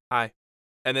like, "Hi."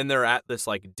 And then they're at this,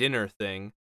 like, dinner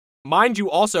thing. Mind you,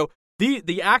 also,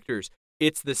 the actors,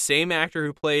 it's the same actor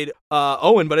who played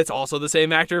Owen, but it's also the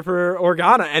same actor for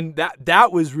Organa. And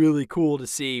that was really cool to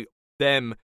see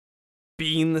them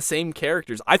being the same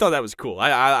characters. I thought that was cool.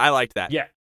 I liked that. Yeah.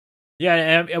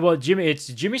 Yeah, well, it's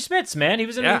Jimmy Smits, man. He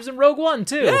was in Rogue One,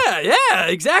 too. Yeah,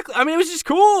 exactly. I mean, it was just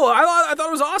cool. I thought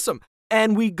it was awesome.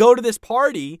 And we go to this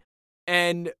party,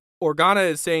 and Organa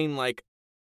is saying, like,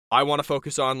 "I want to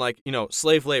focus on, like, you know,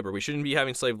 slave labor. We shouldn't be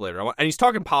having slave labor." And he's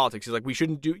talking politics. He's like, "We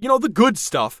shouldn't do, you know, the good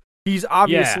stuff." He's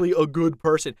obviously a good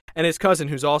person. And his cousin,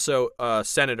 who's also a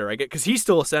senator, I get, because he's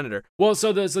still a senator. Well,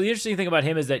 so the interesting thing about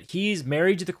him is that he's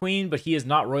married to the queen, but he is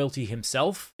not royalty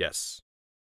himself. Yes.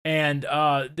 And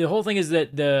the whole thing is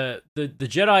that the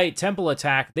Jedi Temple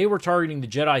attack, they were targeting the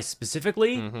Jedi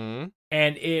specifically. Mm-hmm.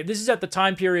 And this is at the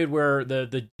time period where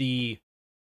the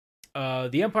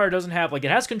Empire doesn't have, like, it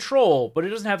has control, but it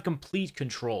doesn't have complete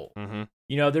control. Mm-hmm.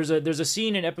 You know, there's a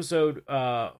scene in episode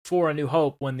 4, A New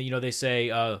Hope, when they say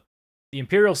the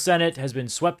Imperial Senate has been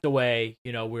swept away.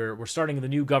 You know, we're starting the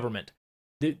new government.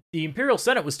 The Imperial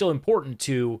Senate was still important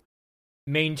to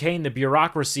maintain the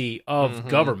bureaucracy of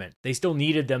government. They still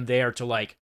needed them there to,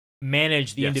 like,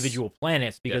 manage the individual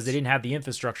planets because they didn't have the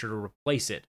infrastructure to replace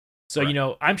it. So, you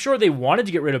know, I'm sure they wanted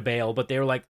to get rid of Bail, but they were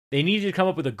like, they needed to come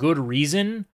up with a good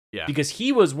reason. Yeah. Because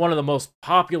he was one of the most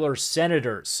popular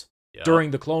senators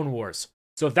during the Clone Wars.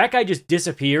 So if that guy just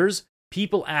disappears,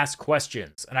 people ask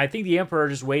questions. And I think the Emperor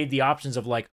just weighed the options of,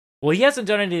 like, well, he hasn't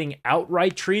done anything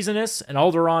outright treasonous, and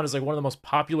Alderaan is, like, one of the most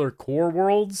popular core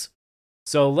worlds.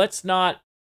 So let's not...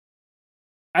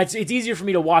 It's easier for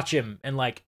me to watch him and,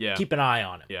 like, keep an eye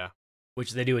on him. Yeah.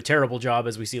 Which they do a terrible job,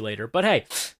 as we see later. But hey.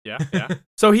 Yeah.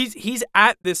 So he's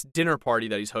at this dinner party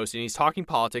that he's hosting. He's talking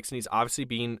politics, and he's obviously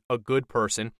being a good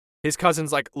person. His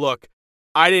cousin's like, "Look,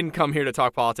 I didn't come here to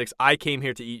talk politics. I came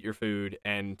here to eat your food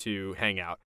and to hang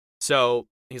out." So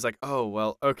he's like, "Oh,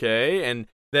 well, okay." And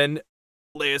then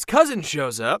Leia's cousin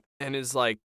shows up and is,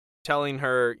 like, telling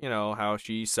her, you know, how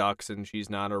she sucks and she's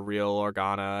not a real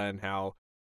Organa and how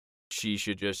she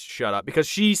should just shut up. Because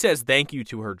she says thank you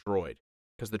to her droid.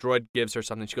 Because the droid gives her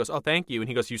something. She goes, "Oh, thank you." And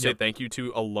he goes, "You say thank you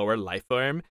to a lower life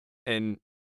form?" And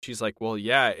she's like, "Well,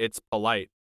 yeah, it's polite."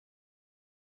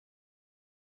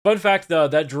 Fun fact, though,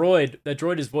 that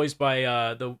droid is voiced by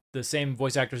the same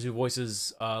voice actors who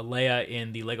voices Leia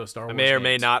in the Lego Star Wars I may or games.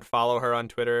 may not follow her on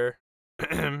Twitter.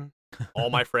 All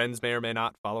my friends may or may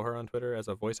not follow her on Twitter as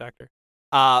a voice actor.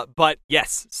 But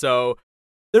yes, so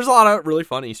there's a lot of really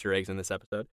fun Easter eggs in this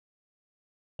episode.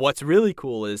 What's really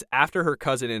cool is after her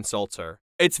cousin insults her,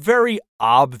 it's very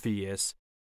obvious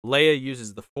Leia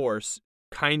uses the Force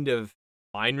kind of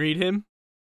mind read him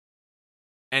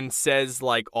and says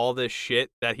like all this shit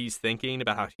that he's thinking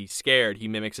about how he's scared. He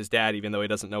mimics his dad even though he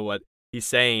doesn't know what he's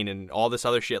saying and all this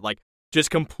other shit, like just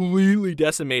completely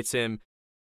decimates him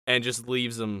and just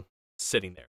leaves him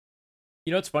sitting there.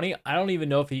 You know what's funny? I don't even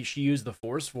know if she used the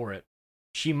Force for it.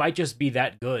 She might just be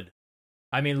that good.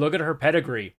 I mean, look at her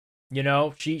pedigree. You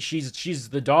know, she's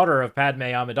the daughter of Padme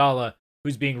Amidala,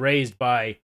 who's being raised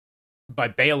by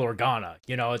Bail Organa.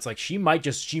 You know, it's like she might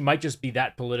just be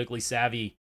that politically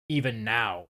savvy even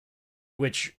now,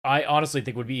 which I honestly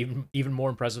think would be even more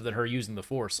impressive than her using the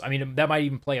Force. I mean, that might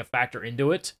even play a factor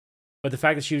into it. But the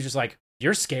fact that she was just like,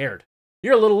 "You're scared.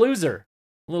 You're a little loser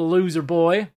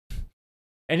boy,"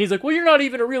 and he's like, "Well, you're not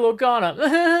even a real Organa,"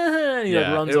 and he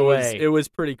like runs away. It was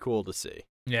pretty cool to see.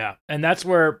 Yeah, and that's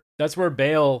where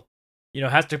Bail, you know,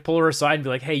 has to pull her aside and be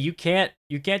like, "Hey, you can't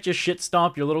just shit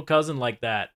stomp your little cousin like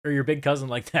that, or your big cousin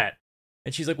like that."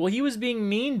 And she's like, "Well, he was being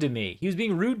mean to me. He was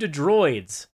being rude to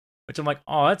droids," which I'm like,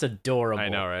 "Oh, that's adorable." I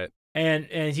know, right?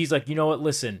 And he's like, "You know what?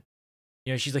 Listen,"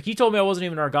 you know, she's like, "He told me I wasn't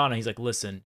even Organa." He's like,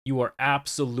 "Listen, you are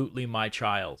absolutely my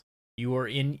child. You are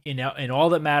in all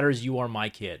that matters. You are my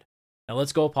kid. Now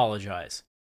let's go apologize."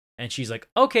 And she's like,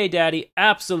 "Okay, Daddy,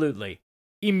 absolutely."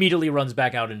 Immediately runs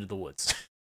back out into the woods.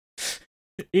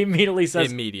 Immediately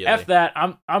says, "F that,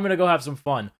 I'm gonna go have some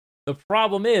fun." The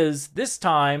problem is, this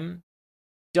time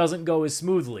doesn't go as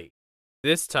smoothly.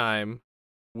 This time,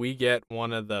 we get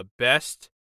one of the best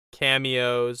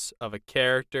cameos of a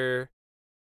character,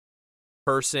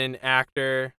 person,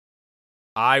 actor.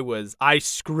 I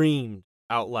screamed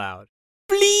out loud,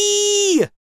 "Flea!"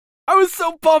 I was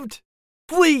so pumped.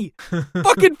 Flea!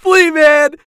 Fucking Flea,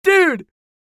 man! Dude!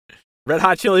 Red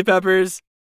Hot Chili Peppers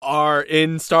are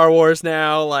in Star Wars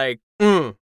now. Like,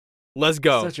 let's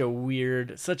go. Such a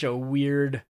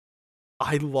weird.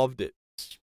 I loved it.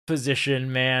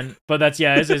 Position, man. But that's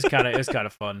it's kind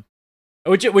of fun.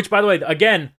 Which by the way,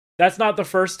 again, that's not the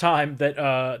first time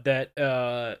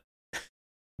that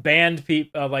band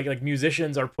people like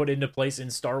musicians are put into place in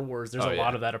Star Wars. There's a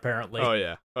lot of that apparently. Oh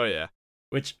yeah.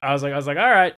 Which I was like, all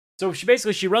right. So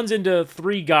she runs into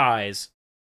three guys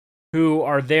who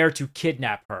are there to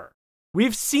kidnap her.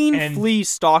 We've seen Flea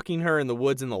stalking her in the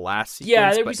woods in the last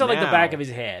sequence. Yeah, we saw like the back of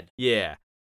his head. Yeah.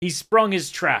 He sprung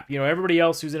his trap. You know, everybody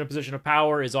else who's in a position of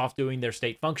power is off doing their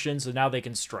state functions, so now they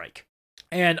can strike.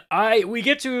 And we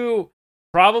get to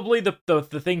probably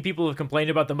the thing people have complained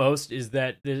about the most is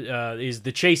that is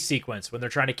the chase sequence when they're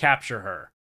trying to capture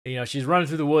her. You know, she's running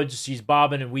through the woods, she's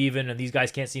bobbing and weaving, and these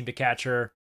guys can't seem to catch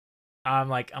her. I'm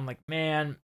like,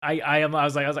 man, I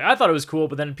was like, I thought it was cool,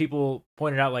 but then people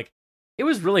pointed out like it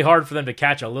was really hard for them to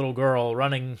catch a little girl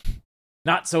running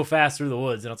not so fast through the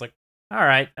woods, and I was like, all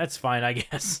right, that's fine, I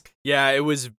guess. Yeah, it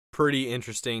was pretty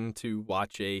interesting to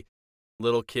watch a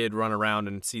little kid run around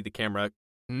and see the camera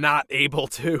not able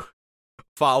to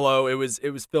follow. It was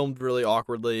filmed really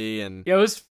awkwardly, and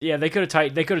they could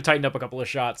have tightened up a couple of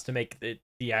shots to make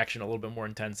the action a little bit more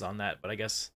intense on that, but I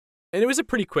guess. And it was a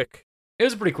pretty quick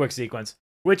sequence,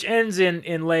 which ends in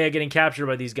Leia getting captured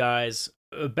by these guys.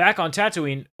 Back on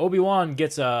Tatooine, Obi-Wan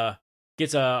gets a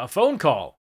phone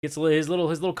call, gets his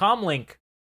little comm link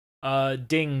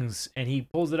dings, and he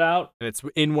pulls it out, and it's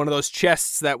in one of those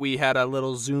chests that we had a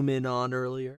little zoom in on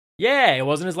earlier. Yeah, it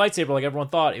wasn't his lightsaber like everyone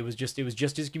thought. It was just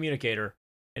his communicator,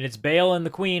 and it's Bail and the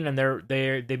Queen, and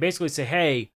they basically say,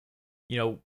 "Hey, you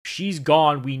know, she's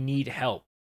gone. We need help."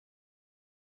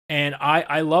 And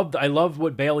I love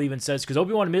what Bail even says, because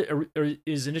Obi-Wan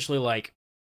is initially like,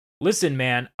 "Listen,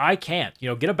 man, I can't. You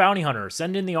know, get a bounty hunter,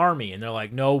 send in the army." And they're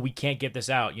like, "No, we can't get this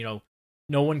out. You know,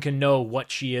 no one can know what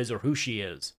she is or who she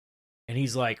is." And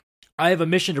he's like, "I have a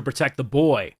mission to protect the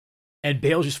boy." And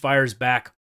Bail just fires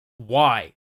back,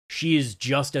 "Why? She is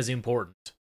just as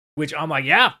important." Which I'm like,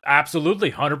 yeah,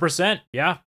 absolutely, 100%.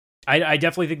 Yeah. I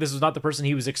definitely think this was not the person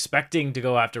he was expecting to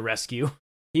go after rescue.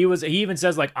 He even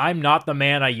says, like, "I'm not the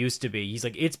man I used to be." He's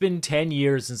like, "It's been 10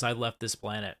 years since I left this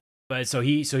planet." But so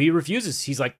he refuses.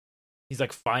 He's like,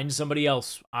 "Find somebody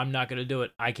else. I'm not going to do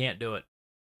it. I can't do it."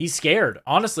 He's scared.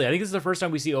 Honestly, I think this is the first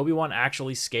time we see Obi-Wan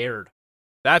actually scared.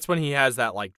 That's when he has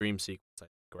that like dream sequence. I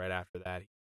think right after that, he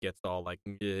gets all like,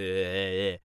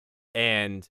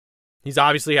 and he's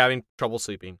obviously having trouble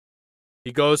sleeping.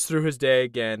 He goes through his day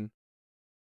again.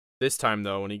 This time,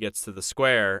 though, when he gets to the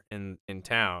square in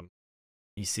town,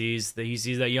 he sees that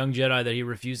young Jedi that he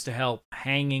refused to help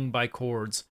hanging by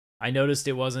cords. I noticed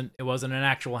it wasn't an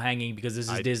actual hanging because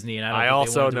this is Disney, and I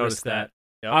also noticed that.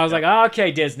 Yep, I was like,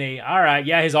 okay, Disney. All right.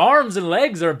 Yeah, his arms and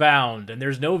legs are bound, and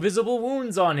there's no visible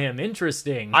wounds on him.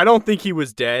 Interesting. I don't think he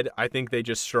was dead. I think they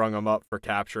just strung him up for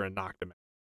capture and knocked him out.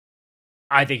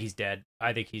 I think he's dead.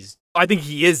 I think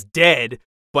he is dead,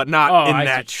 but not in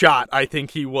that shot. I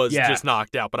think he was just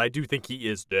knocked out, but I do think he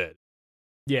is dead.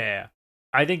 Yeah.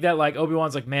 I think that, like,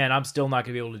 Obi-Wan's like, man, I'm still not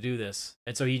going to be able to do this.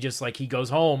 And so he just, like, he goes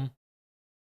home.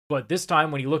 But this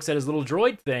time, when he looks at his little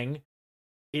droid thing,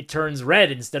 it turns red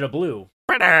instead of blue.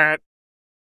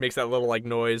 Makes that little, like,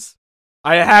 noise.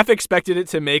 I half expected it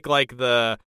to make, like,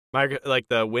 the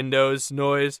Windows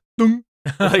noise.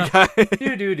 Like,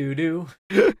 do.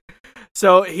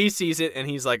 So he sees it, and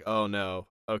he's like, oh, no.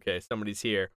 Okay, somebody's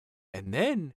here. And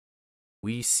then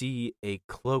we see a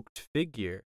cloaked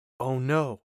figure. Oh,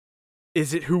 no.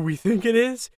 Is it who we think it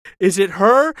is? Is it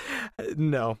her?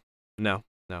 No.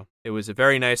 It was a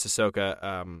very nice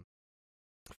Ahsoka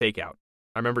fake out.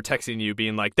 I remember texting you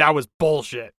being like, that was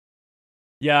bullshit.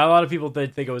 Yeah, a lot of people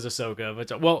did think it was Ahsoka.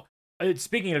 But, well,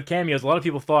 speaking of cameos, a lot of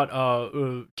people thought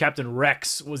Captain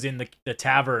Rex was in the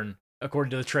tavern,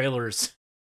 according to the trailers,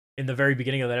 in the very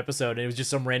beginning of that episode. And it was just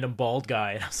some random bald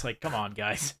guy. And I was like, come on,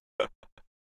 guys.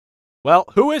 Well,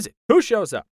 who is it? Who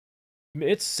shows up?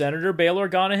 It's Senator Bail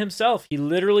Organa himself. He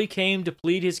literally came to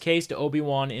plead his case to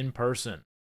Obi-Wan in person.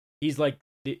 He's like,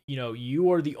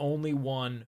 you are the only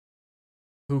one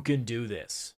who can do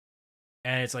this.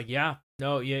 And it's like, and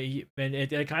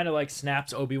it kind of like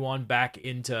snaps Obi-Wan back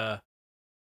into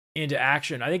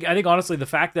action. I think honestly, the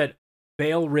fact that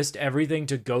Bail risked everything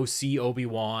to go see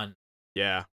Obi-Wan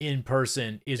in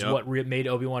person is what made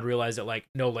Obi-Wan realize that, like,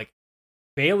 no, like,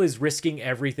 Bail is risking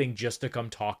everything just to come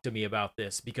talk to me about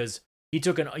this, because he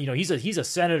took he's a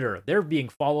senator. They're being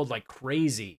followed like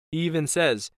crazy. He even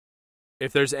says,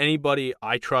 if there's anybody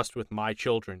I trust with my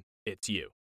children, it's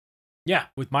you. Yeah,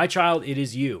 with my child, it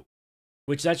is you.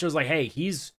 Which that shows, like, hey,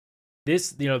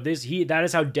 that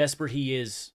is how desperate he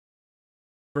is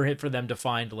for them to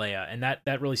find Leia, and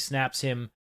that really snaps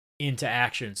him into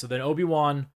action. So then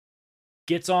Obi-Wan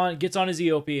gets on his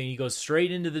EOP, and he goes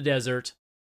straight into the desert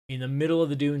in the middle of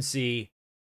the Dune Sea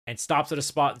and stops at a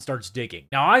spot and starts digging.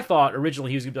 Now, I thought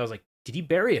originally I was like, did he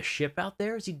bury a ship out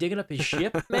there? Is he digging up his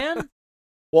ship, man?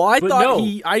 Well, I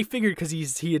figured because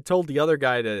he had told the other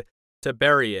guy to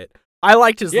bury it. I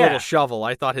liked his little shovel.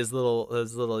 I thought his little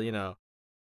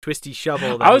twisty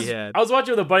shovel that he had. I was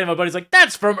watching with a buddy, and my buddy's like,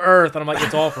 that's from Earth. And I'm like,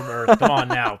 it's all from Earth. Come on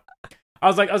now. I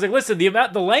was like, listen,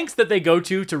 the lengths that they go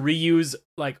to reuse,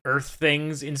 like, Earth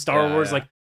things in Star Wars, like,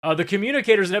 the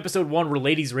communicators in episode 1 were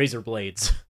ladies' razor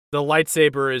blades. The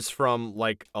lightsaber is from,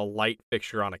 like, a light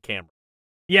fixture on a camera.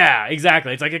 Yeah,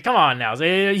 exactly. It's like, come on now.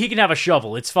 He can have a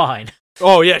shovel. It's fine.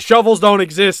 Oh, yeah. Shovels don't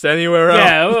exist anywhere else.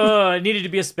 Yeah, it needed to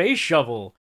be a space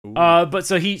shovel. But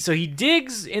so he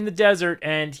digs in the desert,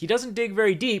 and he doesn't dig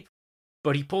very deep,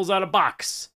 but he pulls out a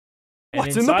box. And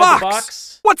What's in the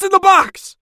box? What's in the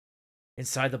box?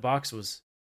 Inside the box was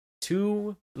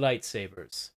 2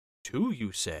 lightsabers. 2,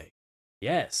 you say?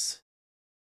 Yes.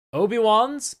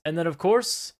 Obi-Wan's, and then, of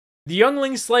course, the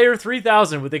Youngling Slayer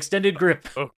 3000 with extended grip.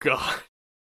 Oh, God.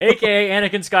 AKA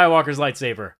Anakin Skywalker's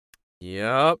lightsaber.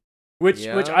 Yep. Which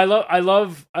I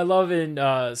love in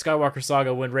Skywalker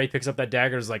Saga when Rey picks up that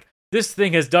dagger. Is like, this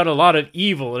thing has done a lot of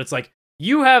evil, and it's like,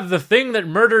 you have the thing that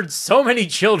murdered so many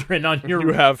children on your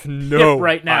you have no hip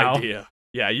right now. Idea.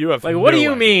 Yeah, you have like, no what do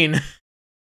you idea. mean?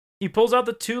 He pulls out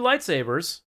the 2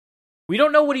 lightsabers. We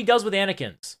don't know what he does with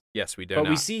Anakin's. Yes, we do. But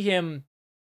we see him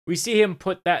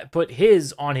put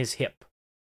his on his hip.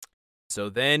 So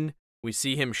then we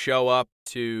see him show up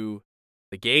to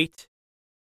the gate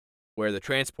where the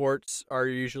transports are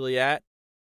usually at.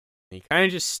 And he kind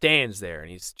of just stands there, and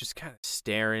he's just kind of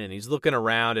staring, and he's looking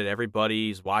around at everybody.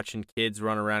 He's watching kids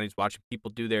run around. He's watching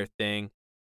people do their thing.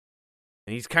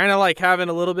 And he's kind of like having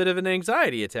a little bit of an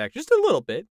anxiety attack, just a little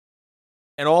bit.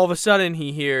 And all of a sudden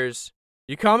he hears,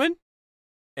 "You coming?"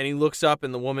 And he looks up,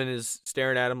 and the woman is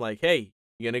staring at him like, "Hey,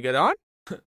 you gonna get on?"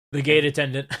 The gate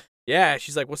attendant. Yeah,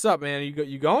 she's like, "What's up, man?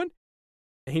 You going?"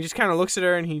 And he just kind of looks at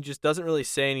her, and he just doesn't really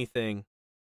say anything.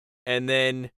 And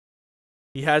then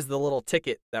he has the little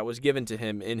ticket that was given to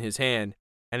him in his hand,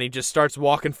 and he just starts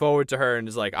walking forward to her and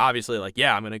is like, obviously like,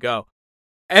 "Yeah, I'm gonna go."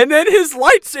 And then his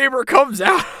lightsaber comes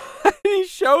out, and he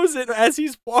shows it as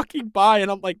he's walking by,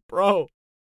 and I'm like, bro,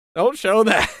 don't show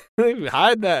that.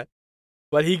 Hide that.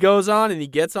 But he goes on, and he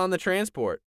gets on the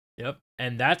transport. Yep,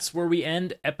 and that's where we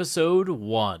end episode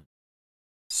 1.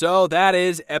 So that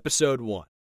is episode 1.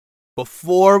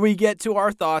 Before we get to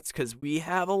our thoughts, because we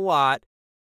have a lot,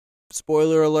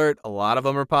 spoiler alert, a lot of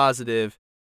them are positive.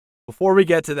 Before we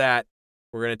get to that,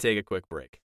 we're going to take a quick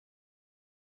break.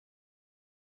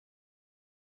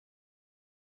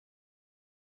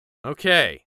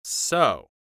 Okay, so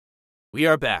we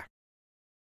are back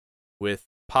with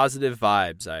positive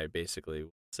vibes, I basically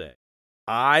would say.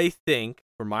 I think,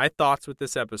 for my thoughts with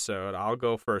this episode, I'll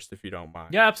go first if you don't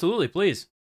mind. Yeah, absolutely, please.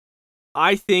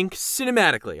 I think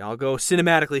cinematically, I'll go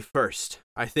cinematically first.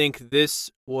 I think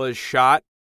this was shot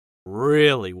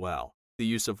really well. The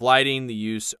use of lighting, the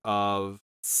use of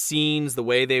scenes, the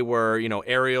way they were,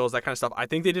 aerials, that kind of stuff. I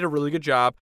think they did a really good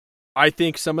job. I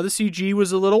think some of the CG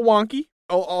was a little wonky.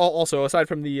 Also, aside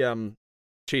from the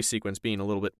chase sequence being a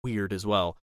little bit weird as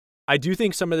well, I do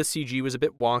think some of the CG was a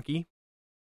bit wonky.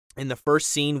 In the first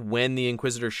scene, when the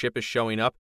Inquisitor ship is showing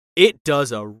up, it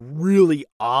does a really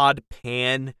odd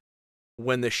pan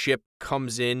when the ship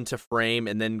comes into frame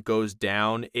and then goes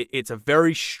down. It's a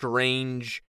very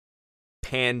strange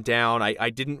pan down. I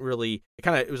didn't really...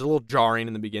 It was a little jarring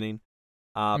in the beginning.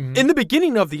 In the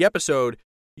beginning of the episode,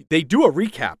 they do a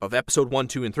recap of episode 1,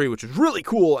 2, and 3, which was really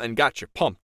cool and got you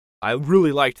pumped. I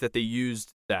really liked that they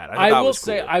used that. I will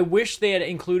say, cool. I wish they had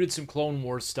included some Clone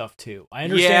Wars stuff too. I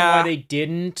understand why they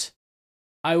didn't.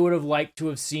 I would have liked to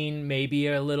have seen maybe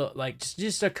a little,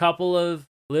 just a couple of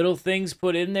little things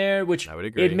put in there, which I would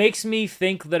agree. It makes me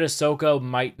think that Ahsoka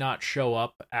might not show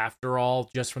up after all,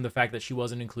 just from the fact that she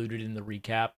wasn't included in the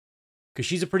recap. Because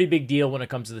she's a pretty big deal when it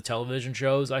comes to the television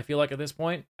shows, I feel like, at this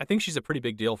point. I think she's a pretty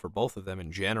big deal for both of them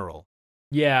in general.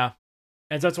 Yeah.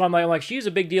 And so that's why I'm like, she's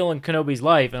a big deal in Kenobi's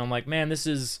life. And I'm like, man,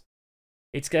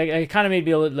 it kind of made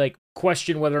me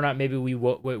question whether or not maybe we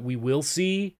will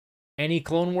see any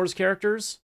Clone Wars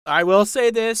characters. I will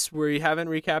say this, we haven't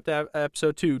recapped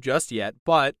episode 2 just yet,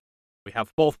 but we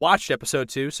have both watched episode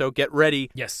 2, so get ready.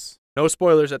 Yes. No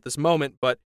spoilers at this moment,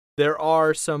 but there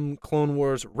are some Clone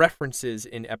Wars references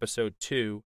in episode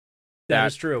 2. That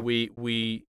is true.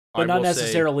 But not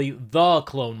necessarily the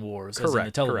Clone Wars, as in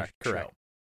the television show.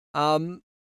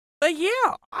 But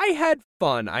yeah, I had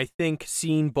fun. I think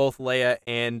seeing both Leia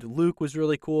and Luke was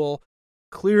really cool.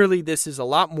 Clearly, this is a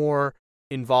lot more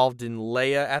involved in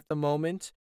Leia at the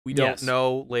moment. We don't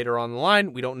know later on the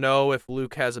line. We don't know if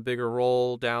Luke has a bigger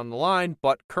role down the line,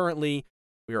 but currently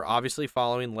we are obviously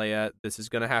following Leia. This is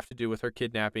going to have to do with her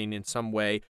kidnapping in some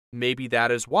way. Maybe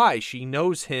that is why she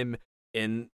knows him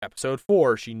in episode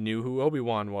 4. She knew who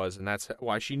Obi-Wan was, and that's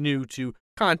why she knew to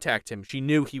contact him. She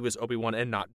knew he was Obi-Wan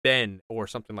and not Ben or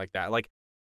something like that.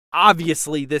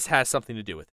 Obviously, this has something to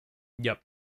do with it. Yep.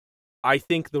 I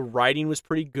think the writing was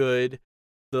pretty good.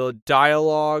 The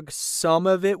dialogue, some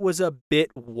of it was a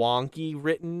bit wonky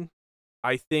written.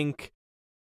 I think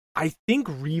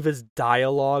Reva's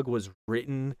dialogue was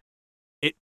written.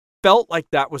 It felt like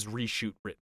that was reshoot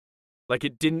written.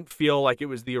 It didn't feel like it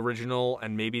was the original,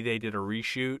 and maybe they did a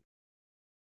reshoot.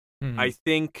 Mm-hmm. I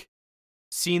think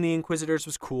seeing the Inquisitors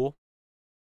was cool.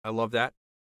 I love that.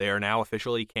 They are now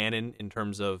officially canon in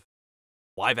terms of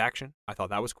live action. I thought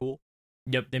that was cool.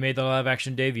 Yep, they made the live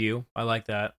action debut. I like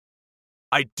that.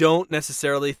 I don't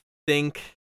necessarily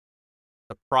think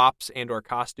the props and or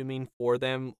costuming for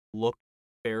them look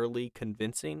fairly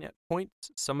convincing at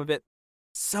points. Some of it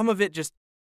just,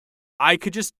 I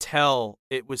could just tell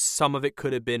some of it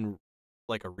could have been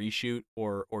like a reshoot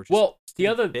or just. Well, the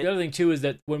other thing too is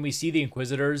that when we see the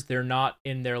Inquisitors, they're not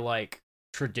in their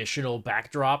traditional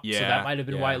backdrop. Yeah, so that might have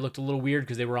been why it looked a little weird,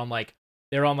 because they were on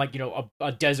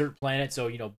a desert planet,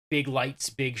 so big lights,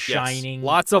 big shining. Yes.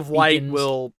 Lots of light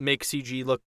will make CG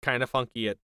look kind of funky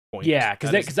at points. Yeah,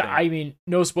 because I mean,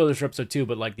 no spoilers for episode 2,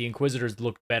 but the Inquisitors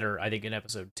looked better, I think, in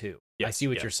episode 2. Yes, I see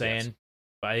what you're saying,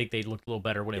 but I think they looked a little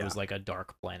better when it was a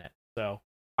dark planet. So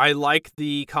I like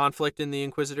the conflict in the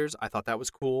Inquisitors. I thought that was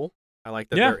cool. I like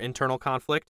that their internal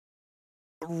conflict.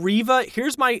 Reva,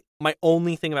 here's my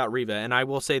only thing about Reva, and I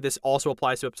will say this also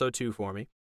applies to episode 2 for me.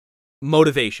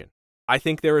 Motivation. I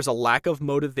think there is a lack of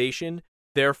motivation.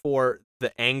 Therefore,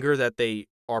 the anger that they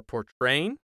are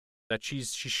portraying, that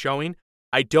she's showing,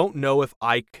 I don't know if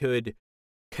I could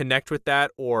connect with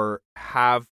that or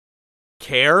have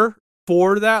care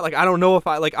for that. I don't know if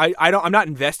I'm not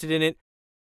invested in it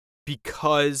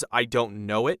because I don't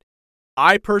know it.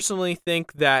 I personally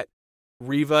think that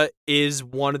Reva is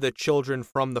one of the children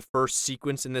from the first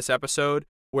sequence in this episode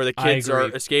where the kids are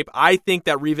escape. I think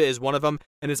that Reva is one of them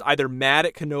and is either mad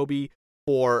at Kenobi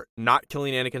for not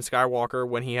killing Anakin Skywalker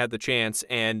when he had the chance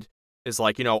and is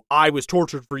I was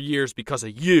tortured for years because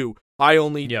of you. I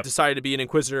only decided to be an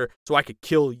Inquisitor so I could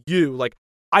kill you.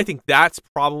 I think that's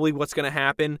probably what's going to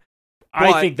happen.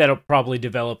 I think that'll probably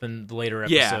develop in the later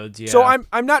episodes. Yeah. So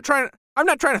I'm not trying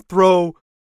to throw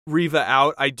Reva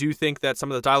out. I do think that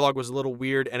some of the dialogue was a little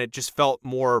weird and it just felt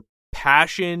more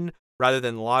passion rather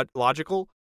than logical.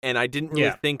 And I didn't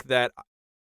really think that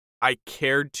I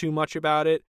cared too much about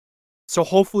it. So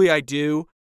hopefully I do.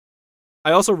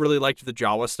 I also really liked the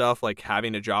Jawa stuff, like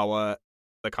having a Jawa,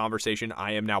 the conversation.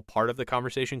 I am now part of the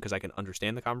conversation because I can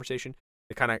understand the conversation.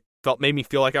 It kind of made me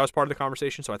feel like I was part of the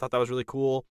conversation, so I thought that was really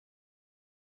cool.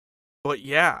 But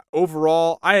yeah,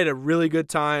 overall, I had a really good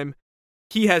time.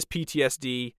 He has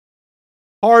PTSD,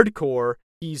 hardcore.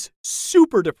 He's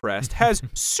super depressed, has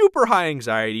super high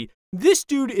anxiety. This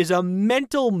dude is a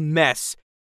mental mess.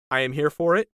 I am here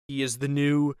for it. He is the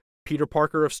new Peter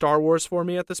Parker of Star Wars for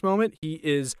me at this moment. He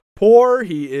is poor.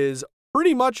 He is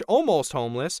pretty much almost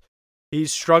homeless.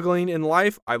 He's struggling in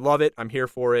life. I love it. I'm here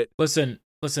for it. Listen,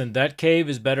 that cave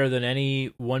is better than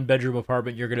any one-bedroom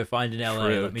apartment you're going to find in LA,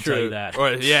 let me tell you that.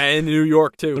 Or, yeah, in New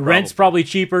York, too. The rent's probably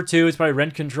cheaper, too. It's probably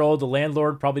rent-controlled. The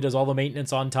landlord probably does all the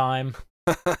maintenance on time.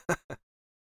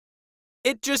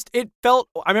 It felt,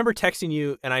 I remember texting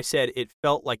you, and I said it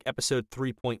felt like episode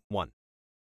 3.1.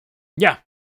 Yeah.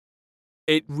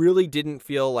 It really didn't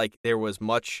feel like there was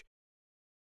much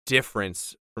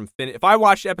difference from if I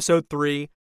watched episode 3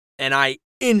 and I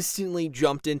instantly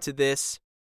jumped into this,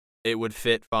 it would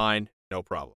fit fine, no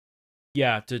problem.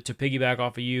 Yeah, to piggyback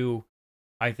off of you,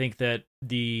 I think that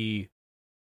the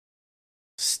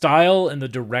style and the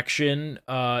direction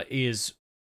is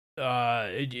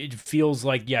it feels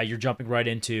like, yeah, you're jumping right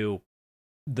into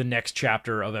the next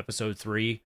chapter of episode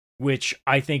 3, which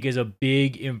I think is a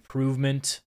big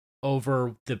improvement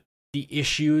over the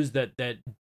issues that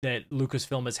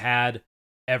Lucasfilm has had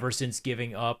ever since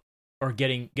giving up or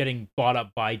getting bought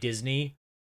up by Disney.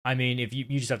 I mean, if you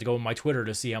just have to go on my Twitter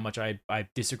to see how much I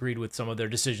disagreed with some of their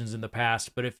decisions in the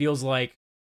past, but it feels like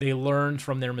they learned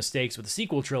from their mistakes with the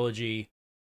sequel trilogy,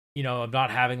 of not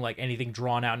having like anything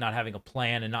drawn out, not having a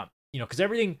plan, and not, because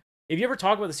everything, if you ever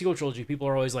talk about the sequel trilogy, people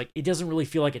are always like, it doesn't really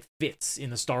feel like it fits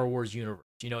in the Star Wars universe.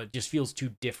 It just feels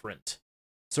too different.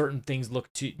 Certain things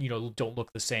don't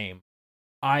look the same.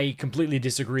 I completely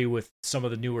disagree with some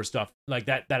of the newer stuff, like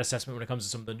that assessment when it comes to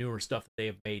some of the newer stuff that they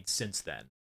have made since then.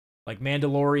 Like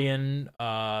Mandalorian,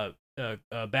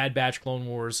 Bad Batch, Clone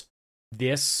Wars,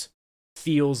 this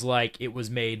feels like it was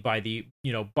made by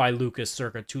by Lucas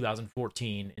circa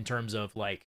 2014 in terms of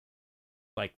like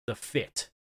the fit.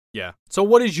 Yeah. So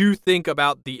what did you think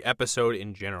about the episode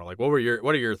in general? Like what are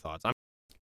your thoughts?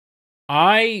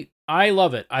 I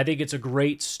love it. I think it's a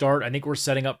great start. I think we're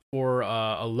setting up for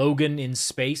a Logan in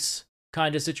space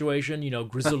kind of situation.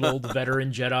 Grizzled old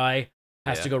veteran Jedi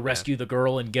has to go rescue the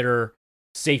girl and get her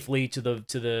safely to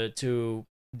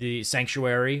the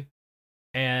sanctuary,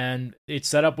 and it's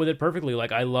set up with it perfectly.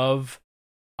 Like I love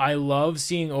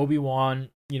seeing Obi-Wan,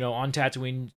 on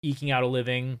Tatooine eking out a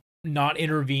living, not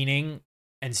intervening,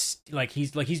 and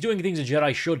he's doing things a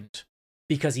Jedi shouldn't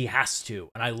because he has to,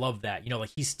 and I love that.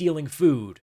 like he's stealing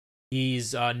food.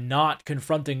 He's not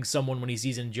confronting someone when he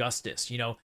sees injustice.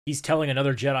 He's telling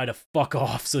another Jedi to fuck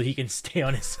off so he can stay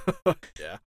on his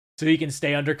yeah. So he can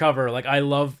stay undercover. Like I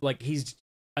love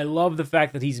the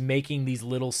fact that he's making these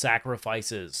little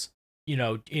sacrifices,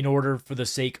 in order for the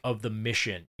sake of the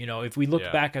mission. If we look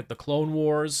back at the Clone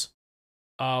Wars,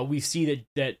 we see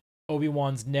that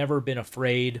Obi-Wan's never been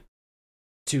afraid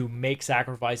to make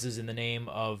sacrifices in the name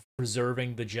of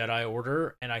preserving the Jedi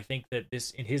Order, and I think that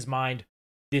this, in his mind,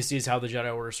 this is how the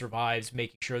Jedi Order survives,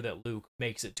 making sure that Luke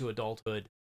makes it to adulthood.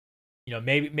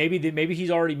 Maybe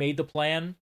he's already made the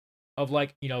plan of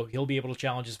he'll be able to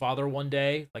challenge his father one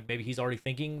day. Like maybe he's already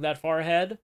thinking that far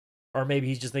ahead, or maybe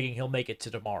he's just thinking he'll make it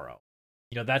to tomorrow.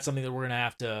 That's something that we're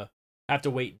gonna have to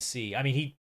wait and see. I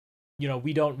mean,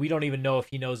 we don't even know if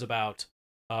he knows about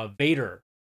Vader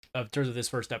in terms of this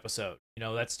first episode.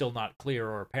 That's still not clear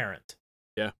or apparent.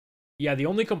 Yeah. The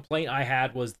only complaint I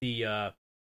had was the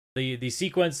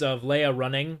sequence of Leia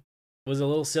running was a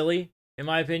little silly, in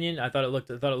my opinion. I thought it looked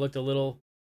a little.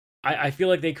 I feel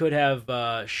like they could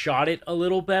have shot it a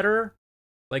little better,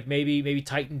 like maybe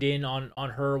tightened in on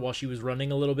her while she was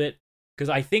running a little bit. Because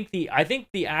I think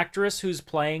the actress who's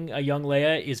playing a young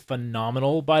Leia is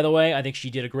phenomenal. By the way, I think she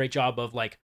did a great job of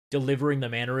delivering the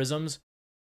mannerisms.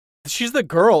 She's the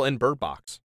girl in Bird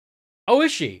Box. Oh,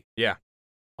 is she? Yeah.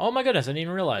 Oh my goodness, I didn't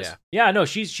even realize. Yeah, no,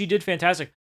 she did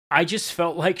fantastic. I just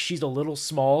felt like she's a little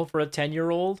small for a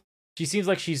 10-year-old. She seems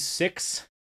like she's 6.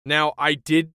 Now, I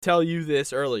did tell you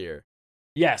this earlier.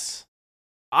 Yes.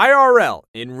 IRL,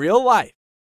 in real life,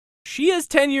 she is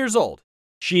 10 years old.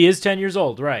 She is 10 years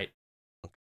old, right.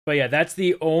 But yeah, that's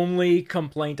the only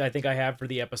complaint I think I have for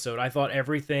the episode. I thought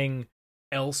everything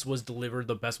else was delivered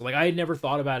the best. I had never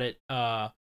thought about it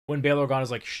when Bail Organa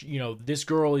is like, this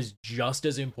girl is just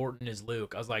as important as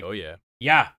Luke. I was like, oh yeah.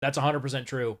 Yeah, that's 100%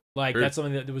 true. True. That's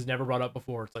something that was never brought up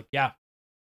before. It's like, yeah,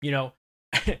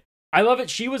 I love it.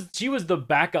 She was the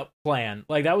backup plan.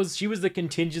 She was the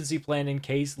contingency plan in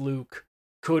case Luke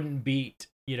couldn't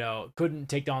couldn't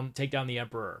take down the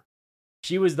Emperor.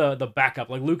 She was the backup.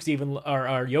 Like Luke's even,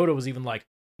 or Yoda was even like,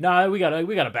 nah, we got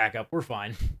a backup. We're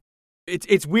fine.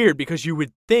 It's weird because you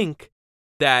would think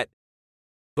that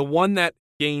the one that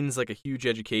gains like a huge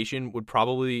education would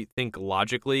probably think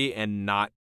logically and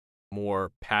not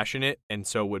more passionate, and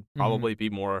so would probably be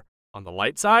more on the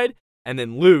light side. And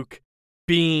then Luke,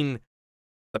 being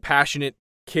the passionate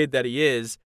kid that he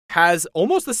is, has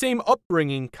almost the same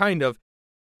upbringing, kind of,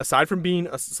 aside from being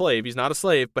a slave. He's not a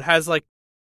slave, but has like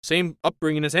same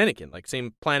upbringing as Anakin, like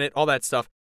same planet, all that stuff.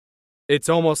 It's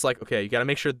almost like, okay, you got to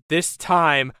make sure this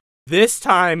time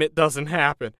it doesn't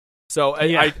happen. So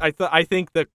Yeah. I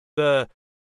think the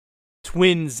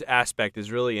twins aspect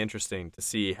is really interesting to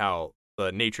see how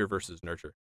the nature versus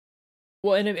nurture.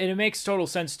 Well, and it makes total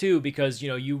sense too, because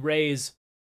you raise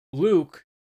Luke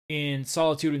in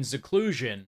solitude and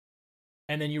seclusion,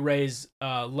 and then you raise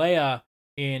Leia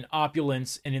in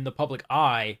opulence and in the public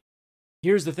eye.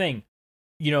 Here's the thing,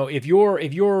 if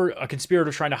you're a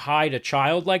conspirator trying to hide a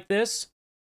child like this,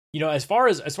 as far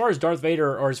as Darth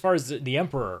Vader, or as far as the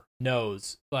Emperor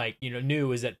knows,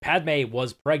 knew, is that Padme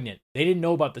was pregnant. They didn't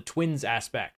know about the twins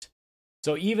aspect.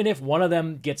 So even if one of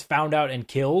them gets found out and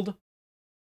killed,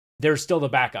 there's still the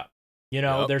backup.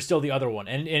 Yep. There's still the other one.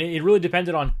 And it really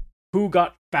depended on who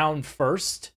got found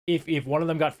first. If one of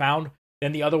them got found,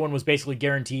 then the other one was basically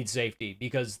guaranteed safety,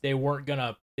 because they weren't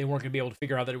gonna be able to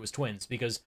figure out that it was twins,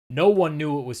 because no one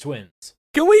knew it was twins.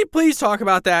 Can we please talk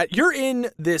about that? You're in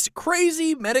this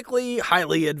crazy, medically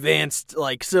highly advanced,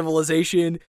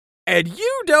 civilization, and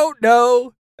you don't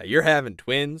know that you're having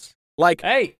twins?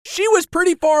 Hey, she was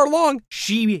pretty far along.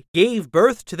 She gave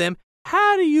birth to them.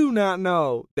 How do you not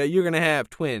know that you're going to have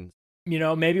twins?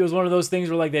 Maybe it was one of those things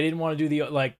where, they didn't want to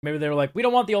do maybe they were like, we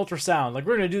don't want the ultrasound.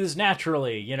 We're going to do this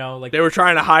naturally, They were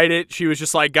trying to hide it. She was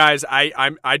just like, guys,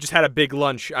 I just had a big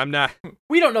lunch. I'm not...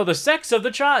 We don't know the sex of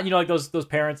the child. Those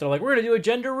parents that are like, we're going to do a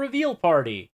gender reveal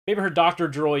party. Maybe her doctor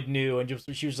droid knew, and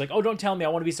she was like, oh, don't tell me. I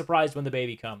want to be surprised when the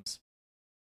baby comes.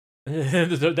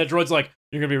 That droid's like,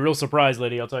 you're going to be real surprised,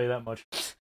 lady. I'll tell you that much.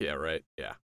 Yeah, right.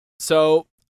 Yeah. So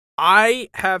I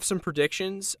have some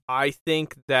predictions. I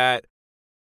think that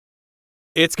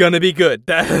it's going to be good.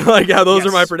 Those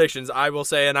are my predictions, I will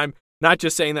say. And I'm not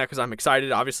just saying that because I'm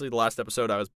excited. Obviously, the last episode,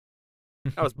 I was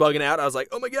bugging out. I was like,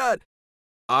 oh my God.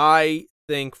 I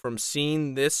think from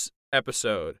seeing this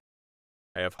episode,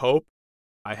 I have hope.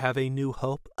 I have a new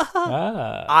hope.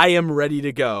 I am ready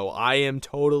to go. I am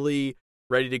totally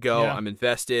ready to go. Yeah. I'm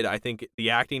invested. I think the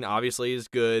acting obviously is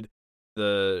good.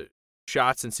 The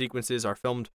shots and sequences are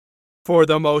filmed for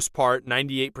the most part,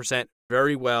 98%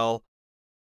 very well.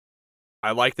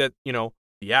 I like that,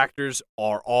 the actors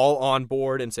are all on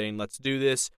board and saying, let's do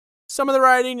this. Some of the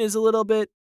writing is a little bit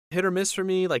hit or miss for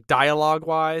me,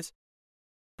 dialogue-wise.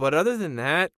 But other than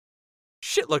that,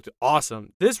 shit looked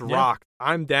awesome. This rocked.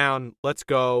 I'm down. Let's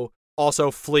go.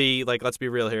 Also, Flea, let's be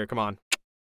real here. Come on.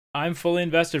 I'm fully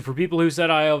invested. For people who said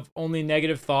I have only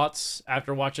negative thoughts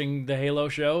after watching the Halo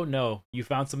show, no, you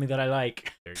found something that I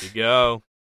like. There you go.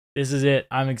 This is it.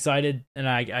 I'm excited, and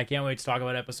I can't wait to talk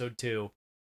about episode 2.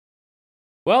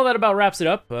 Well, that about wraps it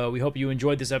up. We hope you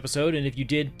enjoyed this episode, and if you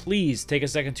did, please take a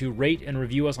second to rate and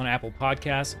review us on Apple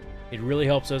Podcasts. It really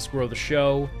helps us grow the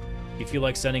show. If you feel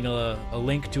like sending a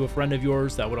link to a friend of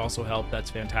yours, that would also help. That's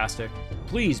fantastic.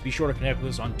 Please be sure to connect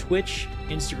with us on Twitch,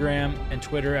 Instagram, and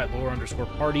Twitter at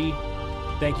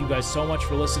 @lore_party. Thank you guys so much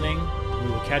for listening.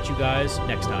 We will catch you guys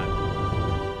next time.